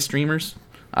 Variety streamers.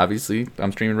 Obviously,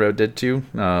 I'm streaming Red Dead 2,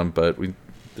 but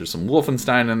there's some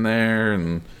Wolfenstein in there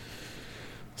and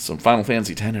some Final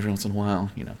Fantasy X every once in a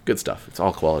while. You know, good stuff. It's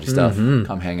all quality stuff. Mm-hmm.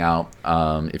 Come hang out.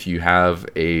 If you have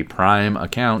a Prime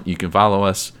account, you can follow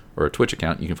us, or a Twitch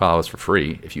account, you can follow us for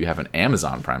free. If you have an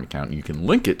Amazon Prime account, you can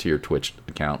link it to your Twitch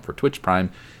account for Twitch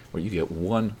Prime, where you get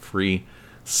 1 free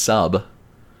sub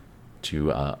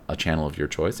to a channel of your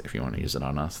choice. If you want to use it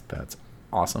on us, that's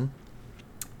awesome.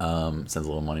 Sends a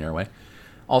little money our way.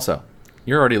 Also,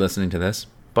 you're already listening to this,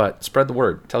 but spread the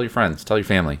word. Tell your friends. Tell your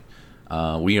family.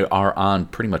 We are on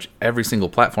pretty much every single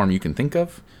platform you can think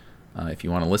of if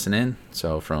you want to listen in.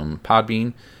 So from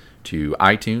Podbean to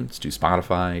iTunes to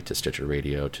Spotify to Stitcher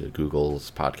Radio to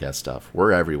Google's podcast stuff.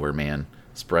 We're everywhere, man.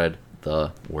 Spread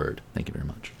the word. Thank you very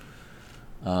much.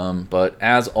 But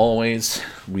as always,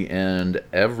 we end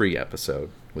every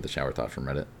episode with a shower thought from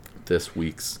Reddit. This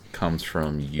week's comes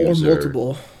from user... Or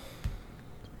multiple.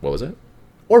 What was it?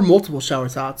 Or multiple shower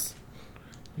thoughts.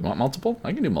 You want multiple?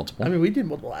 I can do multiple. I mean, we did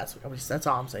multiple last week. That's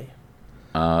all I'm saying.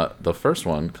 The first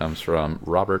one comes from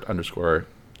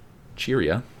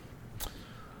Robert_Cheeria.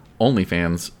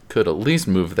 OnlyFans could at least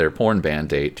move their porn ban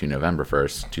date to November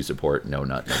 1st to support No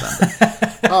Nut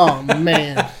November. Oh,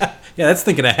 man. Yeah, that's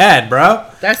thinking ahead, bro.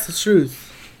 That's the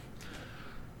truth.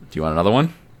 Do you want another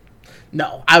one?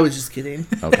 No, I was just kidding.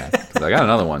 Okay. 'Cause I got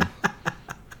another one.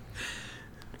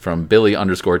 From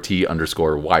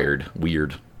Billy_T_Wired.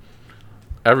 Weird.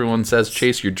 Everyone says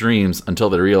chase your dreams until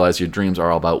they realize your dreams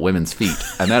are all about women's feet.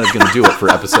 And that is going to do it for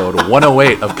episode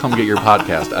 108 of Come Get Your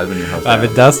Podcast. I've been your host. I've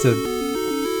been Dustin.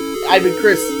 I've been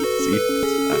Chris. See?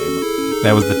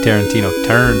 That was the Tarantino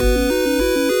turn.